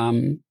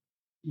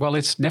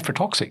 it's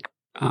nephrotoxic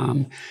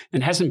and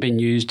hasn't been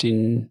used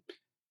in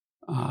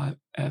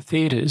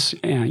theatres,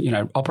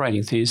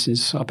 operating theatres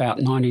since about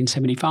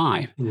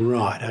 1975.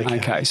 Right.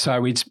 Okay.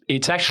 So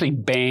it's actually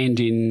banned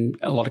in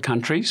a lot of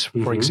countries.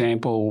 For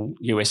example,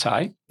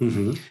 USA.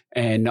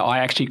 And I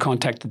actually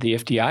contacted the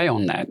FDA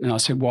on that, and I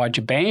said, "Why'd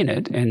you ban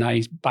it?" And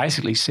they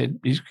basically said,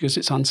 "It's because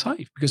it's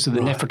unsafe because of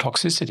the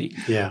nephrotoxicity."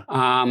 Yeah.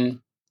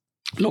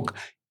 Look,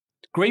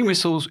 green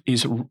whistles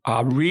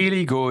are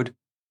really good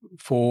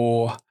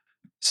for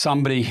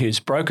somebody who's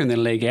broken their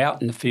leg out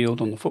in the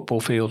field, on the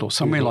football field or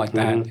somewhere like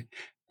that,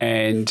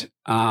 and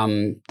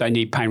they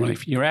need pain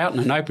relief. You're out in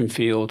an open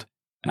field.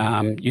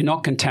 You're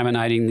not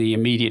contaminating the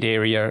immediate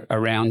area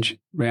around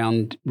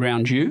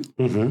you,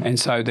 and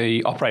so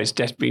the operator's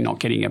desperately not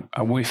getting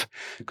a whiff.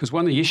 Because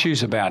one of the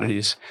issues about it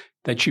is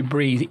that you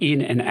breathe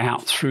in and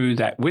out through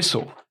that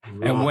whistle,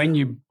 and when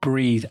you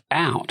breathe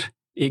out,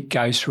 it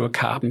goes through a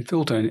carbon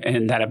filter,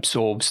 and that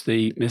absorbs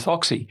the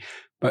methoxy.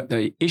 But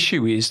the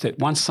issue is that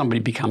once somebody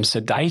becomes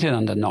sedated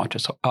under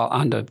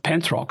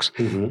Penthrox,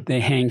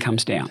 their hand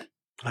comes down.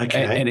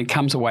 Okay. And it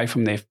comes away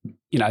from their,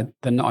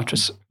 the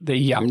nitrous,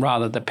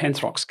 the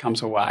Penthrox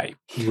comes away.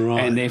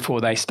 Right. And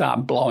therefore they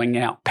start blowing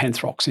out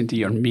Penthrox into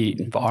your immediate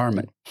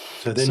environment.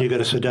 So then you've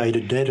got a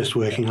sedated dentist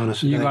working on a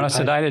sedated You've got a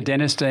sedated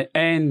dentist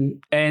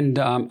and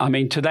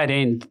to that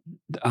end,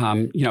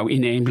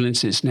 in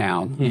ambulances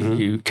now,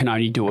 you can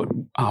only do it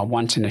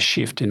once in a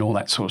shift and all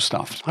that sort of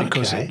stuff.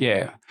 Because,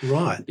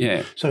 Right.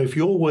 Yeah. So if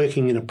you're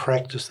working in a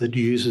practice that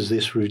uses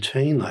this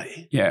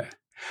routinely. Yeah.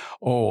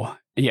 Or...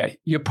 yeah,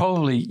 you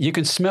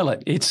can smell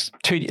it. It's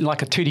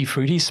like a tutti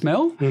frutti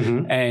smell.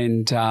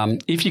 And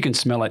if you can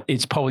smell it,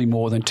 it's probably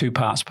more than 2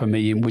 parts per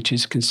million, which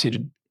is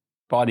considered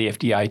by the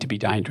FDA to be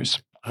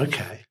dangerous.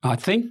 Okay. I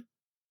think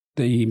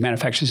the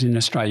manufacturers in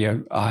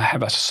Australia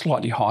have a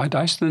slightly higher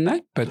dose than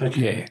that, but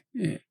yeah.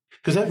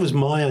 Because that was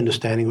my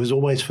understanding. It was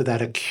always for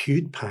that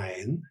acute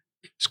pain.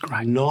 It's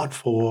great. Not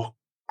for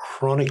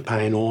chronic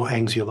pain or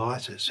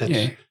anxiolysis.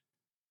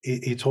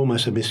 It's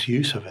almost a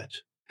misuse of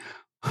it.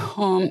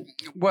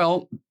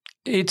 Well,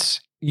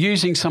 it's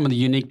using some of the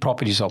unique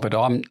properties of it.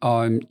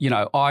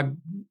 I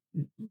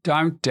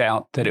don't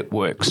doubt that it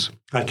works.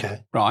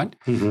 Okay. Right?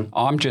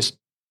 I'm just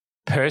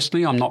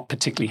personally, I'm not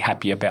particularly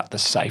happy about the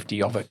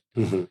safety of it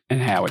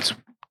and how it's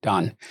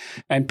done.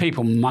 And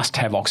people must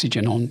have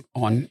oxygen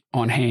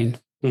on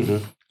hand.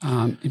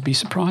 You'd be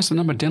surprised the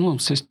number of dental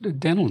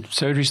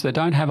surgeries that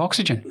don't have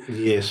oxygen.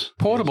 Yes.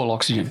 Portable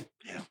oxygen.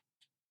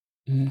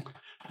 Yeah.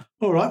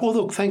 All right. Well,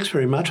 look, thanks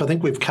very much. I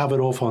think we've covered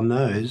off on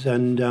those,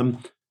 and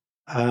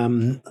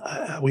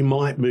we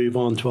might move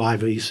on to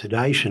IV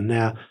sedation.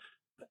 Now,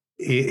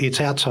 it's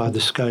outside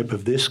the scope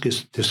of this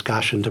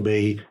discussion to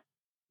be,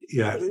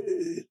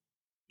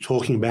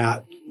 talking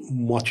about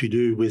what you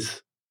do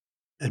with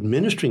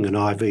administering an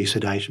IV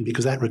sedation,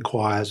 because that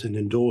requires an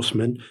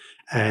endorsement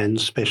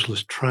and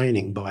specialist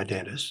training by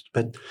dentists.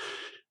 But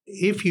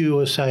if you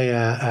were, say,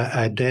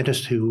 a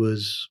dentist who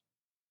was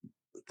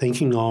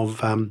thinking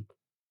of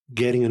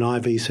getting an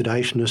IV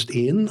sedationist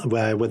in,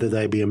 whether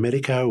they be a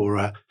medico or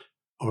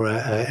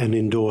an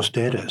endorsed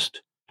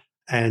dentist,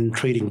 and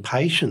treating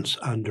patients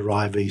under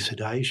IV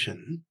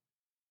sedation,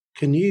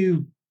 can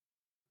you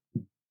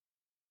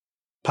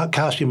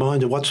cast your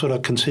mind to what sort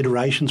of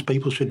considerations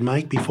people should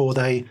make before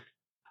they?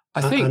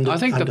 I think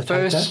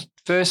the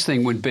first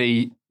thing would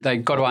be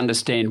they've got to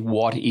understand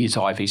what is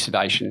IV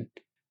sedation.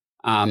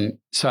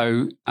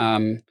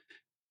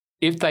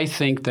 if they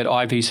think that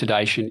IV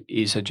sedation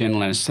is a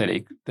general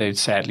anaesthetic, they're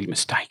sadly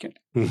mistaken,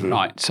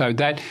 right? So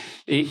that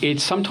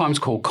it's sometimes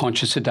called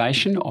conscious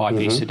sedation,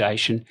 IV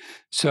sedation.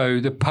 So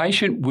the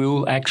patient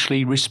will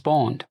actually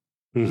respond,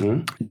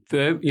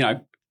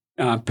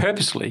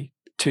 purposely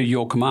to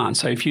your command.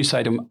 So if you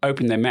say to them,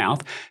 open their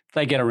mouth,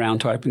 they get around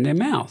to open their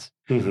mouth,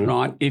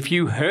 right? If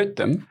you hurt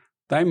them,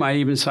 they may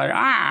even say,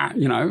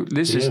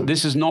 this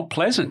is not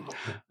pleasant.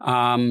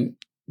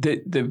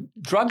 The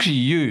drugs you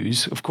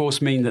use, of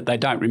course, mean that they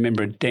don't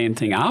remember a damn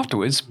thing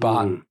afterwards,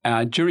 but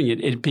during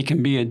it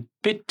can be a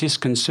bit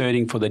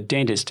disconcerting for the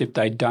dentist if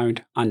they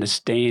don't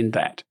understand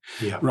that,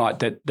 right,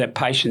 that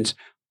patients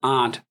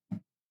aren't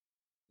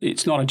 –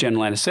 it's not a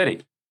general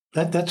anaesthetic.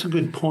 That's a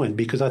good point,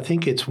 because I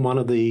think it's one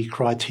of the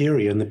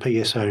criteria in the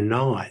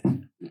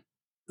PS09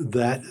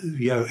 that,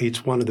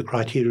 it's one of the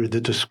criteria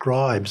that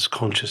describes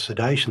conscious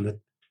sedation, that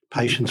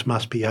patients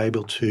must be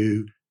able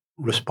to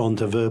respond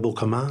to verbal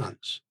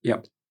commands.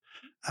 Yep.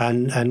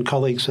 And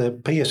colleagues,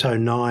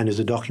 PS09 is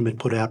a document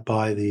put out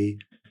by the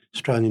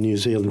Australian New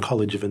Zealand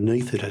College of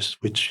Anaesthetists,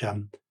 which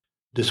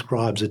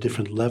describes the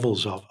different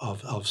levels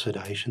of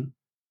sedation.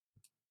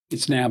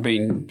 It's now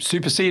been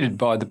superseded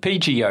by the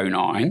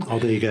PG09. Oh,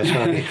 there you go.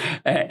 Sorry.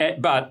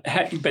 but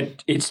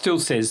it still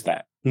says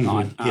that,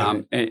 right?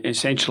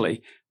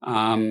 Essentially.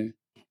 The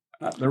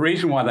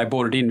reason why they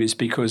brought it in is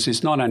because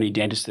it's not only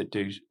dentists that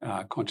do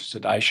conscious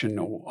sedation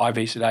or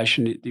IV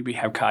sedation. We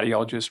have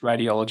cardiologists,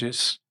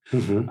 radiologists,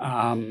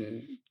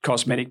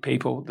 cosmetic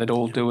people that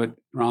all do it,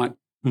 right?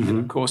 And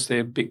of course,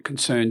 they're a bit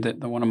concerned that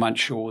they want to make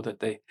sure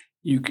that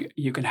you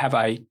can have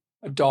a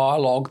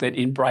dialogue that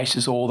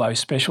embraces all those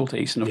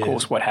specialties. And of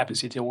course, what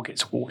happens is it all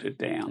gets watered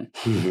down.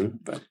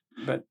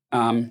 But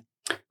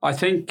I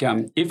think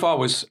if I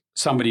was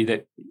somebody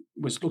that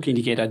was looking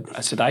to get a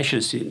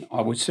sedationist in,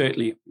 I would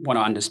certainly want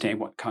to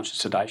understand what conscious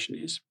sedation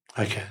is.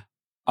 Okay.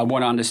 I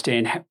want to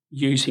understand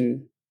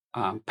using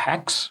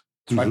packs,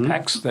 throat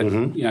packs,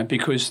 that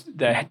because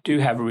they do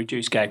have a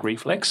reduced gag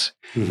reflex,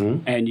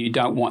 and you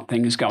don't want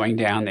things going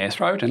down their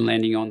throat and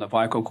landing on the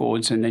vocal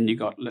cords, and then you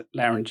got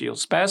laryngeal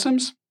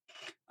spasms.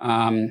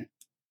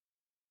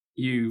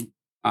 You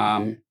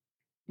want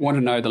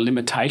to know the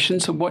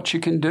limitations of what you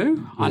can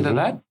do under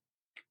that,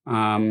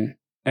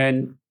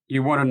 and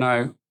you want to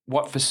know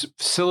what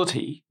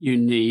facility you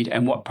need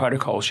and what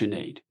protocols you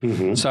need.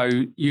 So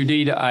you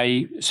need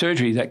a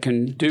surgery that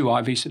can do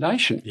IV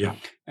sedation. Yeah.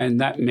 And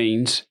that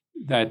means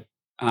that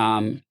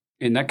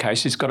in that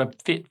case, it's got to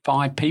fit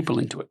 5 people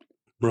into it.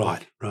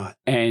 Right.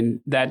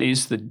 And that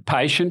is the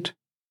patient,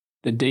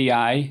 the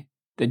DA,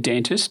 the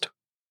dentist,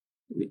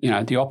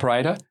 the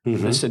operator,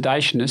 the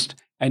sedationist,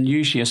 and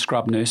usually a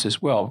scrub nurse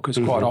as well, because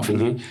quite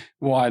often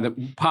part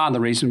of the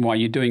reason why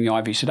you're doing the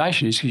IV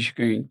sedation is because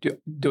you're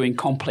doing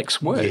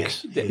complex work.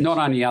 Yes. Not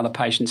only are the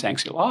patients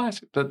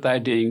anxiolyzed, but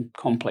they're doing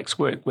complex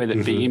work, whether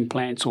it be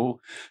implants or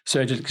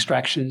surgical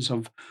extractions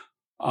of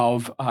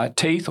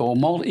teeth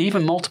or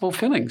even multiple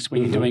fillings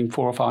when you're doing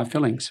 4 or 5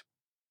 fillings.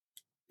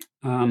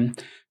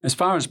 As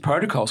far as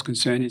protocol is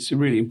concerned, it's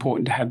really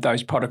important to have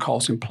those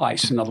protocols in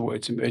place. In other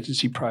words,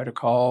 emergency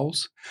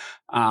protocols.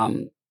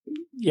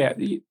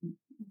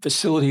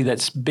 Facility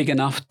that's big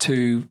enough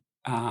to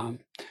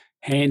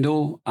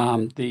handle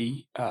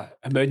the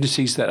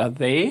emergencies that are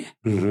there,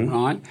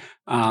 right?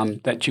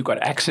 That you've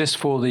got access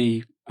for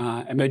the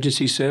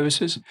emergency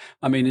services.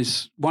 I mean,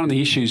 it's one of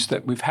the issues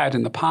that we've had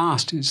in the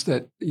past is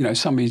that,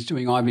 somebody's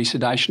doing IV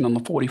sedation on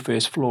the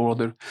 41st floor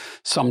of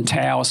some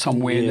tower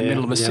somewhere in the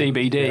middle of a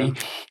CBD,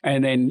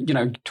 and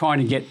then, trying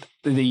to get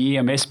the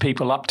EMS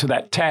people up to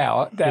that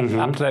tower,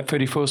 up to that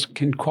 31st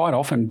can quite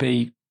often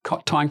be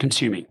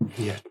time-consuming.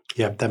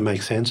 Yeah, that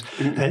makes sense.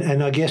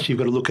 And I guess you've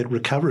got to look at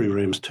recovery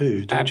rooms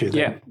too, don't you?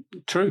 Yeah,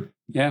 true.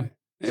 Yeah.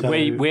 So,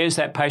 where's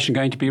that patient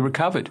going to be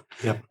recovered?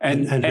 Yep.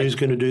 And who's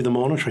going to do the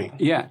monitoring?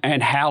 Yeah,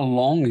 and how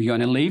long are you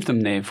going to leave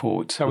them there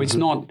for? So it's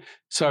not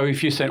 – so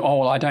if you say,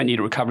 I don't need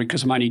a recovery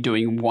because I'm only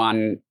doing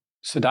one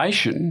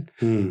sedation,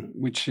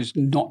 which is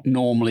not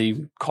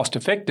normally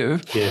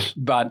cost-effective,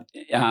 but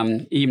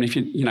even if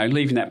you're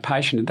leaving that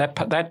patient,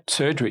 that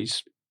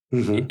surgery's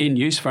in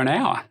use for an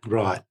hour.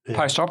 Right. Yeah.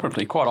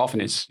 Post-operatively. Quite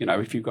often it's,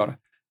 if you've got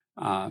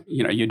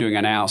you're doing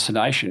an hour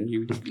sedation,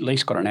 you've at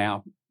least got an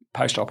hour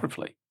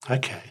post-operatively.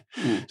 Okay.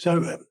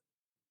 So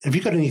have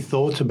you got any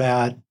thoughts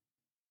about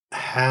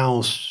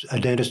how a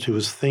dentist who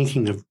is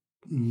thinking of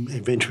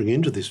venturing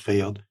into this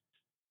field,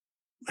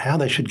 how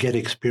they should get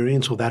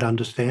experience or that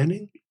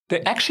understanding?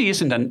 There actually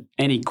isn't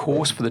any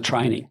course for the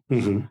training.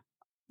 The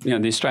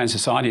Australian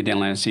Society of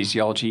Dental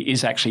Anesthesiology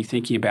is actually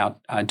thinking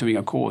about doing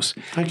a course.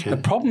 Okay. The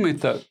problem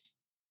with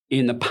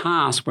in the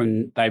past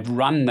when they've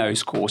run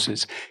those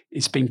courses,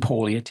 it's been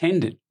poorly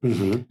attended.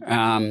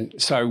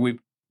 So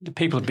the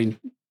people have been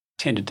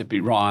tended to be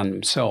relying on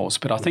themselves.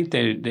 But I think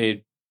they're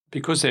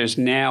because there's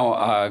now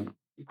a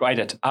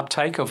greater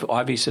uptake of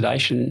IV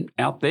sedation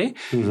out there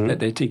that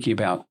they're thinking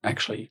about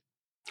actually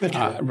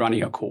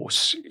running a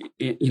course.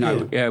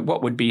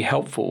 What would be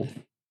helpful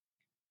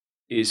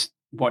is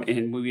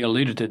and we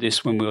alluded to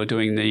this when we were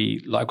doing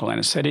the local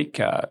anaesthetic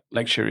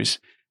lecture, is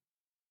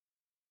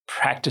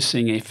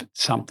practising if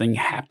something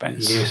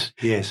happens. Yes,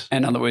 yes.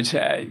 In other words,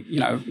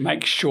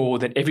 make sure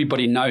that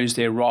everybody knows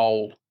their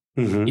role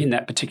in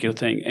that particular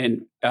thing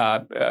and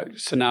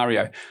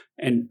scenario.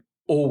 And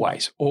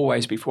always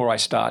before I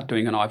start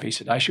doing an IV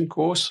sedation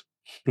course,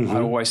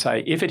 I always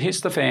say, if it hits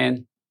the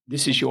fan,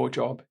 this is your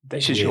job.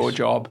 This is your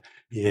job.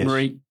 Yes.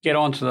 Marie, get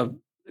onto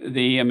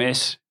the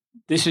EMS.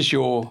 This is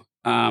your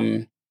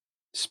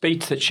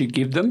speech that you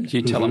give them.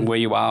 You tell them where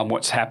you are and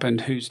what's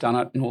happened, who's done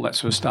it, and all that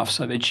sort of stuff,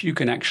 so that you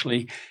can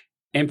actually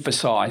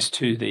emphasise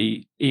to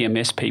the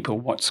EMS people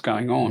what's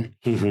going on.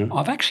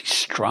 I've actually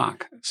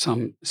struck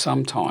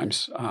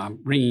sometimes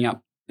ringing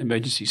up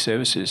emergency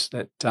services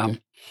that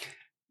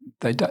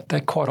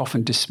they quite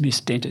often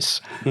dismiss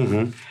dentists,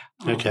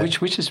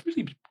 which is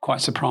really quite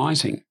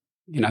surprising.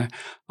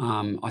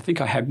 I think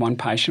I had one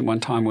patient one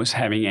time was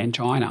having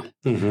angina,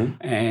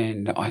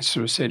 and I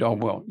sort of said, "Oh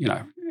well,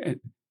 do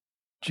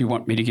you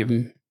want me to give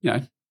him,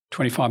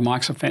 25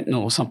 mics of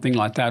fentanyl or something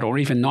like that, or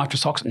even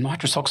nitrous oxide?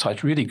 Nitrous oxide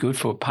is really good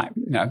for pain,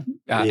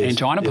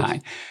 angina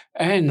pain."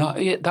 And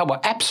they were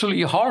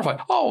absolutely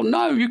horrified. "Oh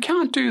no, you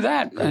can't do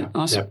that." And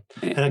I said,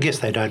 and I guess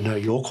they don't know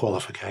your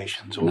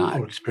qualifications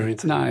or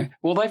experience. No,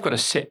 well, they've got a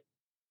set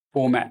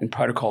format and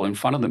protocol in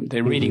front of them.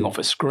 They're reading off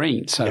a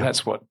screen, so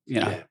that's what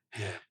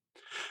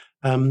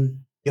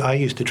I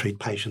used to treat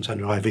patients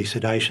under IV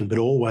sedation, but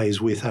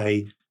always with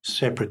a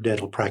separate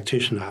dental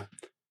practitioner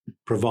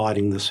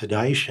providing the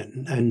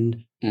sedation.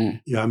 And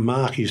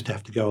Mark used to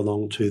have to go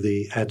along to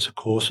the ADSA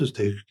courses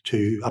to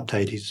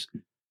update his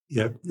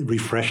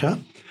refresher,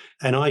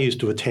 and I used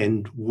to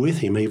attend with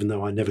him, even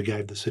though I never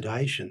gave the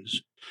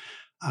sedations.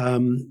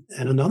 And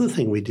another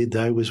thing we did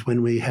though was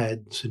when we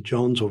had St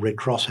John's or Red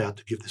Cross out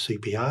to give the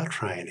CPR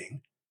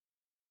training,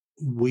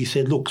 we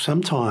said, look,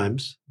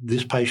 sometimes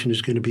this patient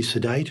is going to be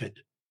sedated.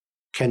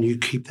 Can you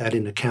keep that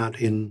in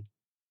account when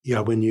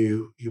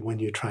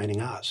you're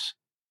training us?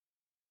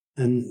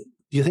 And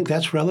do you think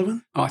that's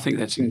relevant? I think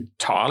that's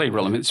entirely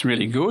relevant. It's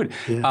really good.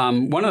 Yeah.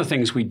 One of the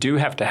things we do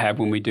have to have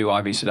when we do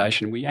IV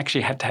sedation, we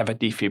actually have to have a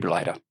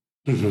defibrillator.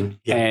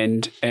 Yeah.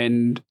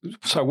 And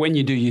so when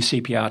you do your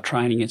CPR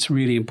training, it's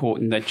really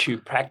important that you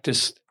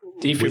practice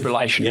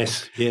defibrillation.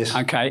 Yes.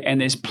 Okay, and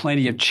there's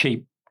plenty of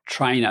cheap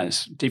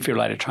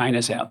defibrillator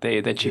trainers out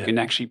there that you can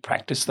actually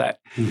practice that.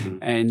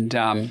 And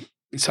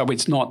so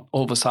it's not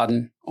all of a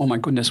sudden, oh my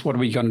goodness, what are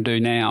we going to do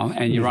now?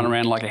 And you run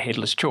around like a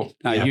headless chook.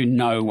 No, you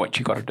know what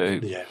you got to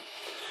do. Yeah.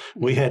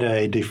 We had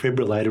a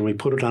defibrillator and we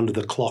put it under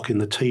the clock in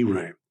the tea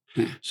room.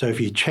 So if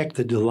you checked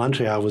that the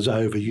lunch hour was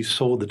over, you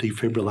saw the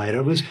defibrillator.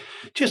 It was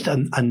just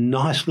a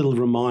nice little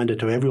reminder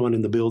to everyone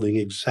in the building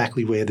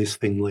exactly where this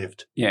thing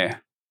lived. Yeah.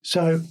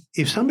 So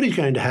if somebody's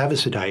going to have a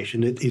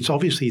sedation, it's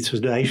obviously a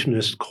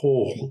sedationist's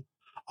call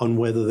on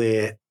whether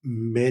they're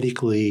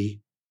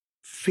medically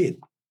fit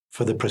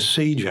for the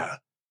procedure,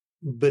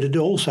 but it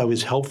also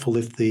is helpful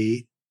if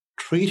the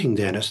treating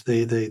dentist,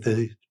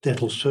 the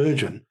dental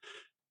surgeon,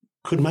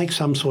 could make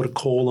some sort of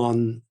call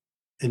on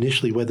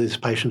initially whether this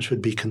patient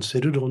should be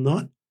considered or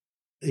not.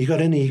 You got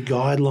any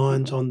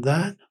guidelines on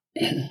that?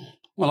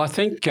 Well, I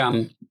think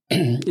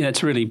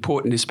it's really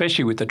important,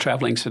 especially with the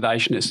travelling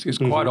sedationist, because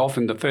quite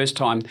often the first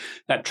time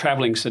that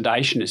travelling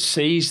sedationist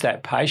sees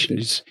that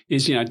patient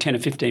is 10 or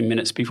 15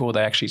 minutes before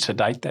they actually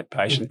sedate that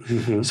patient.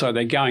 So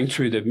they're going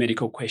through the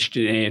medical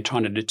questionnaire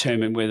trying to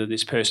determine whether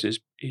this person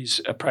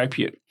is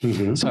appropriate.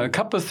 So a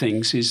couple of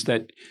things is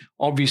that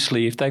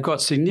obviously if they've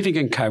got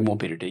significant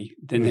comorbidity,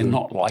 then they're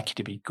not likely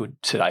to be good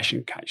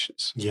sedation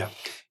patients. Yeah.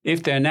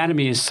 If their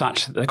anatomy is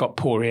such that they've got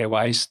poor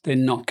airways, they're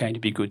not going to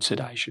be good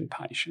sedation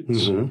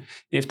patients.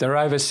 If they're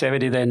over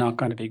 70, they're not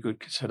going to be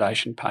good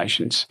sedation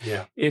patients.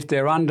 Yeah. If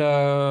they're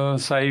under,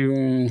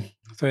 say,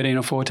 13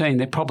 or 14,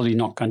 they're probably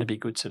not going to be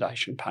good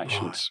sedation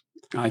patients.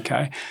 Right.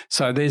 Okay.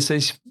 So there's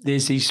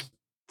these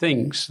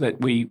things that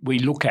we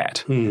look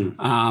at.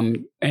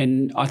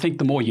 And I think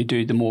the more you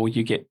do, the more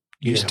you get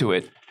used to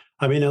it.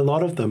 I mean, a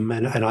lot of them,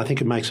 and I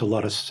think it makes a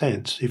lot of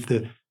sense, if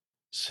the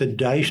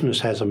sedationist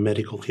has a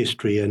medical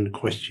history and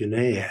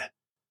questionnaire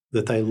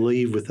that they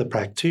leave with the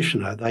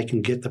practitioner, they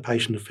can get the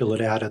patient to fill it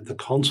out at the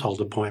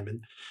consult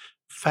appointment,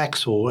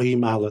 fax or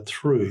email it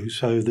through,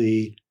 so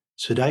the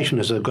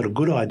sedationists have got a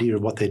good idea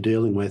of what they're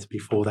dealing with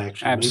before they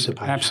actually meet the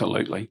patient.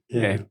 Absolutely,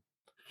 yeah.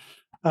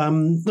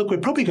 Look, we're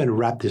probably going to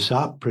wrap this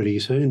up pretty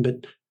soon,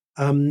 but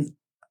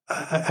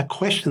a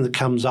question that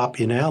comes up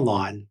in our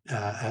line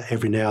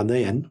every now and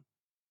then,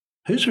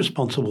 who's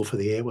responsible for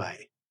the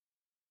airway?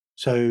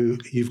 So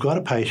you've got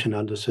a patient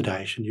under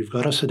sedation, you've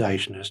got a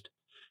sedationist,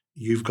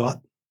 you've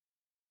got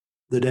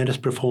the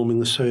dentist performing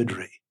the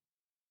surgery.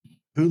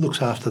 Who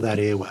looks after that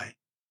airway?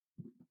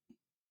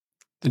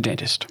 The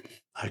dentist.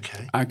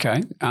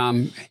 Okay.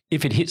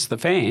 If it hits the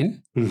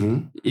fan,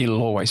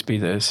 it'll always be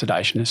the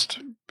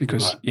sedationist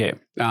because,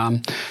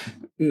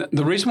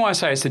 the reason why I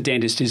say it's the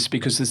dentist is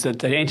because it's the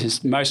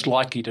dentist most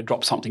likely to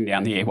drop something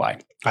down the airway.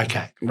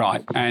 Okay.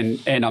 Right.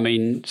 And I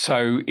mean,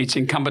 so it's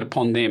incumbent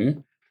upon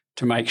them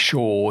to make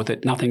sure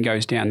that nothing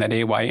goes down that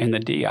airway and the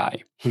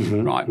DA,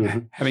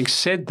 right? Having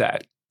said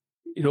that,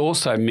 it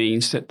also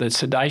means that the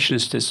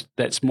sedationist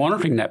that's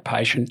monitoring that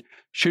patient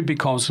should be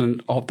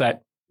cognizant of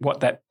that, what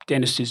that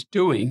dentist is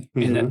doing,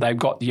 and that they've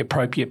got the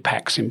appropriate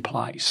packs in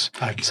place.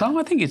 Okay. So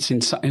I think it's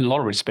in a lot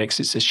of respects,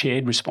 it's a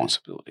shared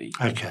responsibility.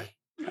 Okay.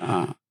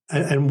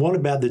 And what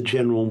about the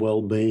general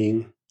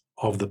well-being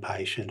of the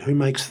patient? Who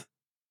makes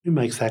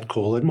that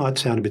call? It might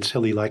sound a bit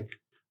silly, like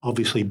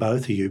obviously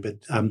both of you, but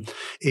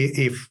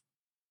if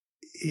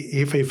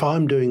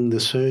I'm doing the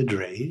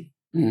surgery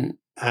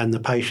and the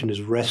patient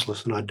is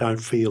restless and I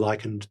don't feel I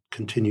can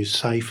continue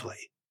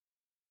safely,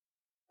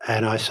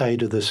 and I say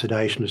to the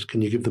sedationist,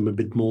 can you give them a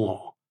bit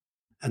more?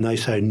 And they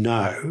say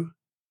no.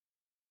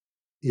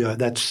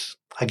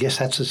 I guess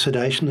that's a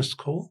sedationist's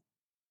call?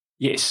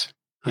 Yes.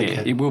 Okay.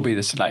 Yeah, it will be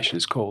the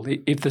sedationist's call.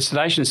 If the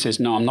sedationist says,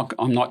 no,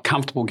 I'm not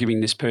comfortable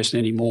giving this person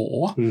any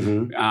more,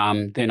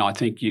 then I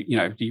think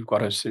you've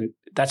got to.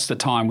 That's the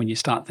time when you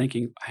start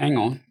thinking, hang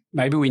on,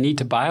 maybe we need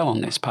to bail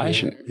on this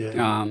patient.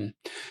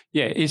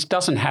 It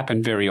doesn't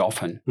happen very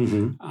often,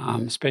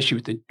 especially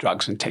with the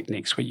drugs and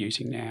techniques we're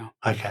using now.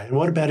 Okay. And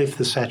what about if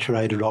the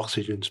saturated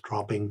oxygen's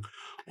dropping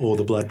or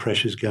the blood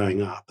pressure's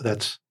going up?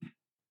 That's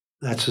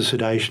a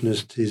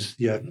sedationist is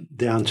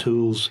down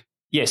tools.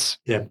 Yes.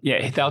 Yeah.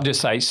 Yeah. They'll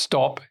just say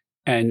stop.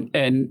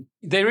 And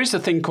there is a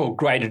thing called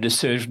graded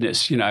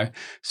assertiveness,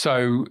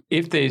 So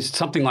if there's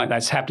something like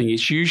that's happening,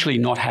 it's usually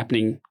not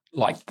happening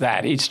like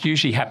that. It's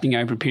usually happening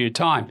over a period of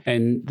time.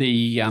 And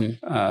the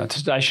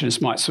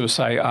sedationist might sort of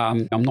say,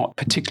 I'm not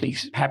particularly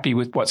happy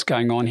with what's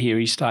going on here.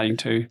 He's starting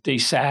to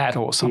desat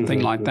or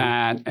something like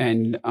that.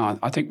 And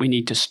I think we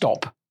need to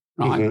stop.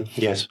 Right.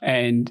 Yes.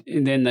 And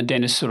then the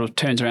dentist sort of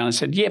turns around and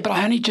said, "Yeah, but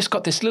I only just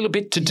got this little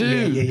bit to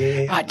do.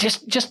 Yeah. I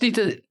just need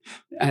to."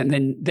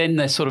 And then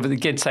the sort of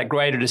gets that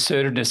graded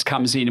assertiveness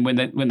comes in, and when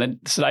the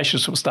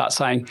sedationist will start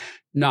saying,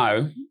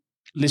 "No,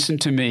 listen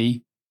to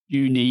me.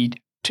 You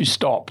need to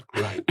stop."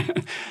 Right.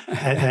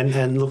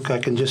 and look, I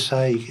can just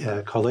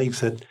say,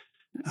 colleagues, that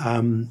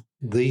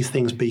these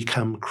things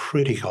become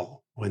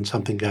critical when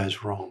something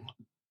goes wrong.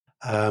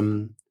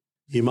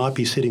 You might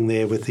be sitting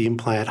there with the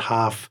implant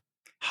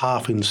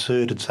half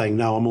inserted saying,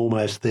 no, I'm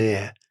almost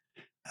there.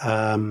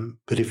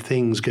 But if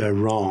things go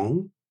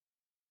wrong,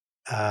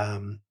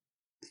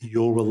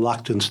 your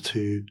reluctance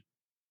to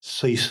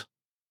cease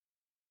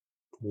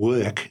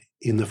work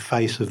in the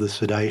face of the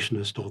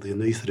sedationist or the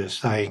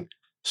anaesthetist saying,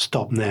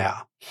 stop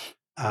now,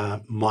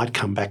 might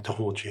come back to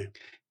haunt you.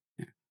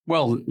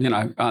 Well,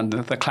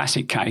 the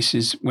classic case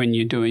is when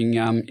you're doing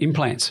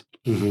implants.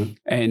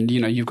 And,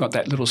 you've got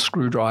that little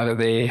screwdriver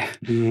there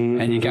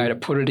and you go to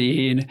put it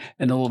in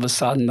and all of a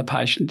sudden the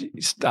patient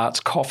starts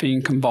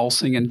coughing,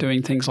 convulsing and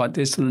doing things like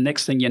this. And the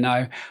next thing you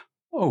know,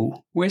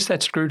 oh, where's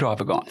that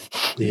screwdriver gone?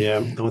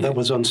 Yeah. Well, that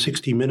was on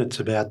 60 Minutes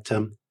about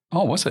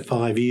was it?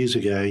 5 years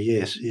ago.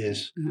 Yes.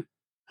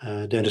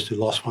 Dentist who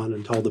lost one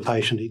and told the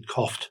patient he'd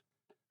coughed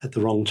at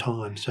the wrong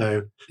time.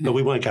 So but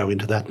we won't go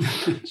into that.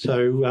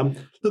 So,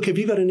 look, have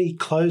you got any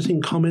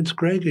closing comments,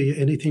 Greg?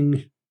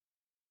 Anything?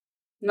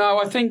 No,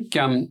 I think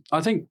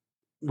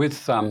with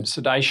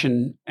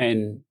sedation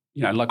and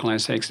local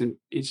anaesthetics,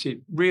 it's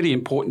really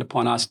important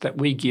upon us that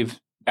we give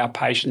our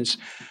patients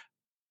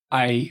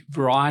a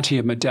variety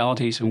of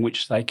modalities in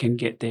which they can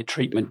get their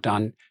treatment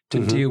done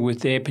to deal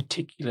with their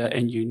particular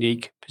and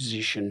unique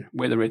position,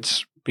 whether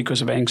it's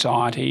because of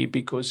anxiety,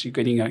 because you're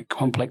getting a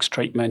complex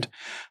treatment,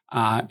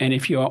 and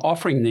if you're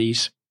offering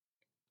these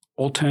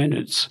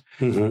alternatives,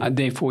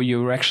 therefore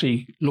you're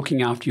actually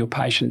looking after your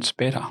patients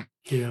better.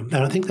 Yeah, and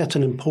I think that's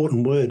an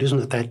important word, isn't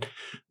it? That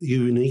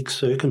unique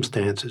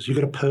circumstances. You've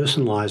got to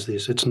personalise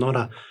this. It's not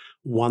a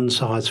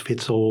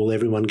one-size-fits-all,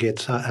 everyone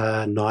gets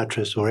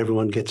nitrous or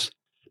everyone gets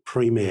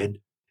pre-med.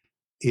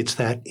 It's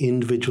that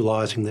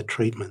individualising the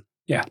treatment.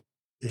 Yeah.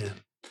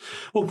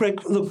 Well,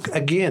 Greg, look,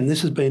 again,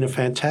 this has been a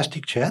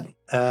fantastic chat.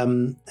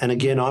 And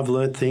again, I've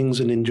learnt things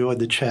and enjoyed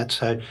the chat.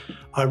 So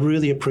I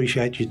really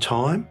appreciate your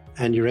time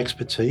and your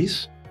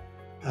expertise.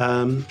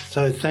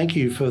 So thank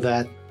you for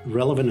that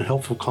relevant and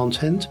helpful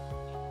content.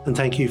 And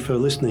thank you for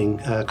listening,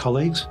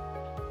 colleagues.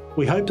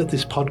 We hope that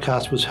this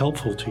podcast was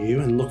helpful to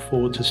you and look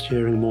forward to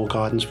sharing more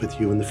guidance with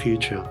you in the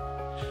future.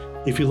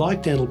 If you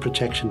like Dental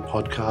Protection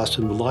Podcast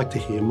and would like to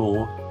hear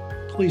more,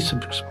 please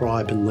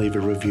subscribe and leave a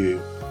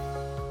review.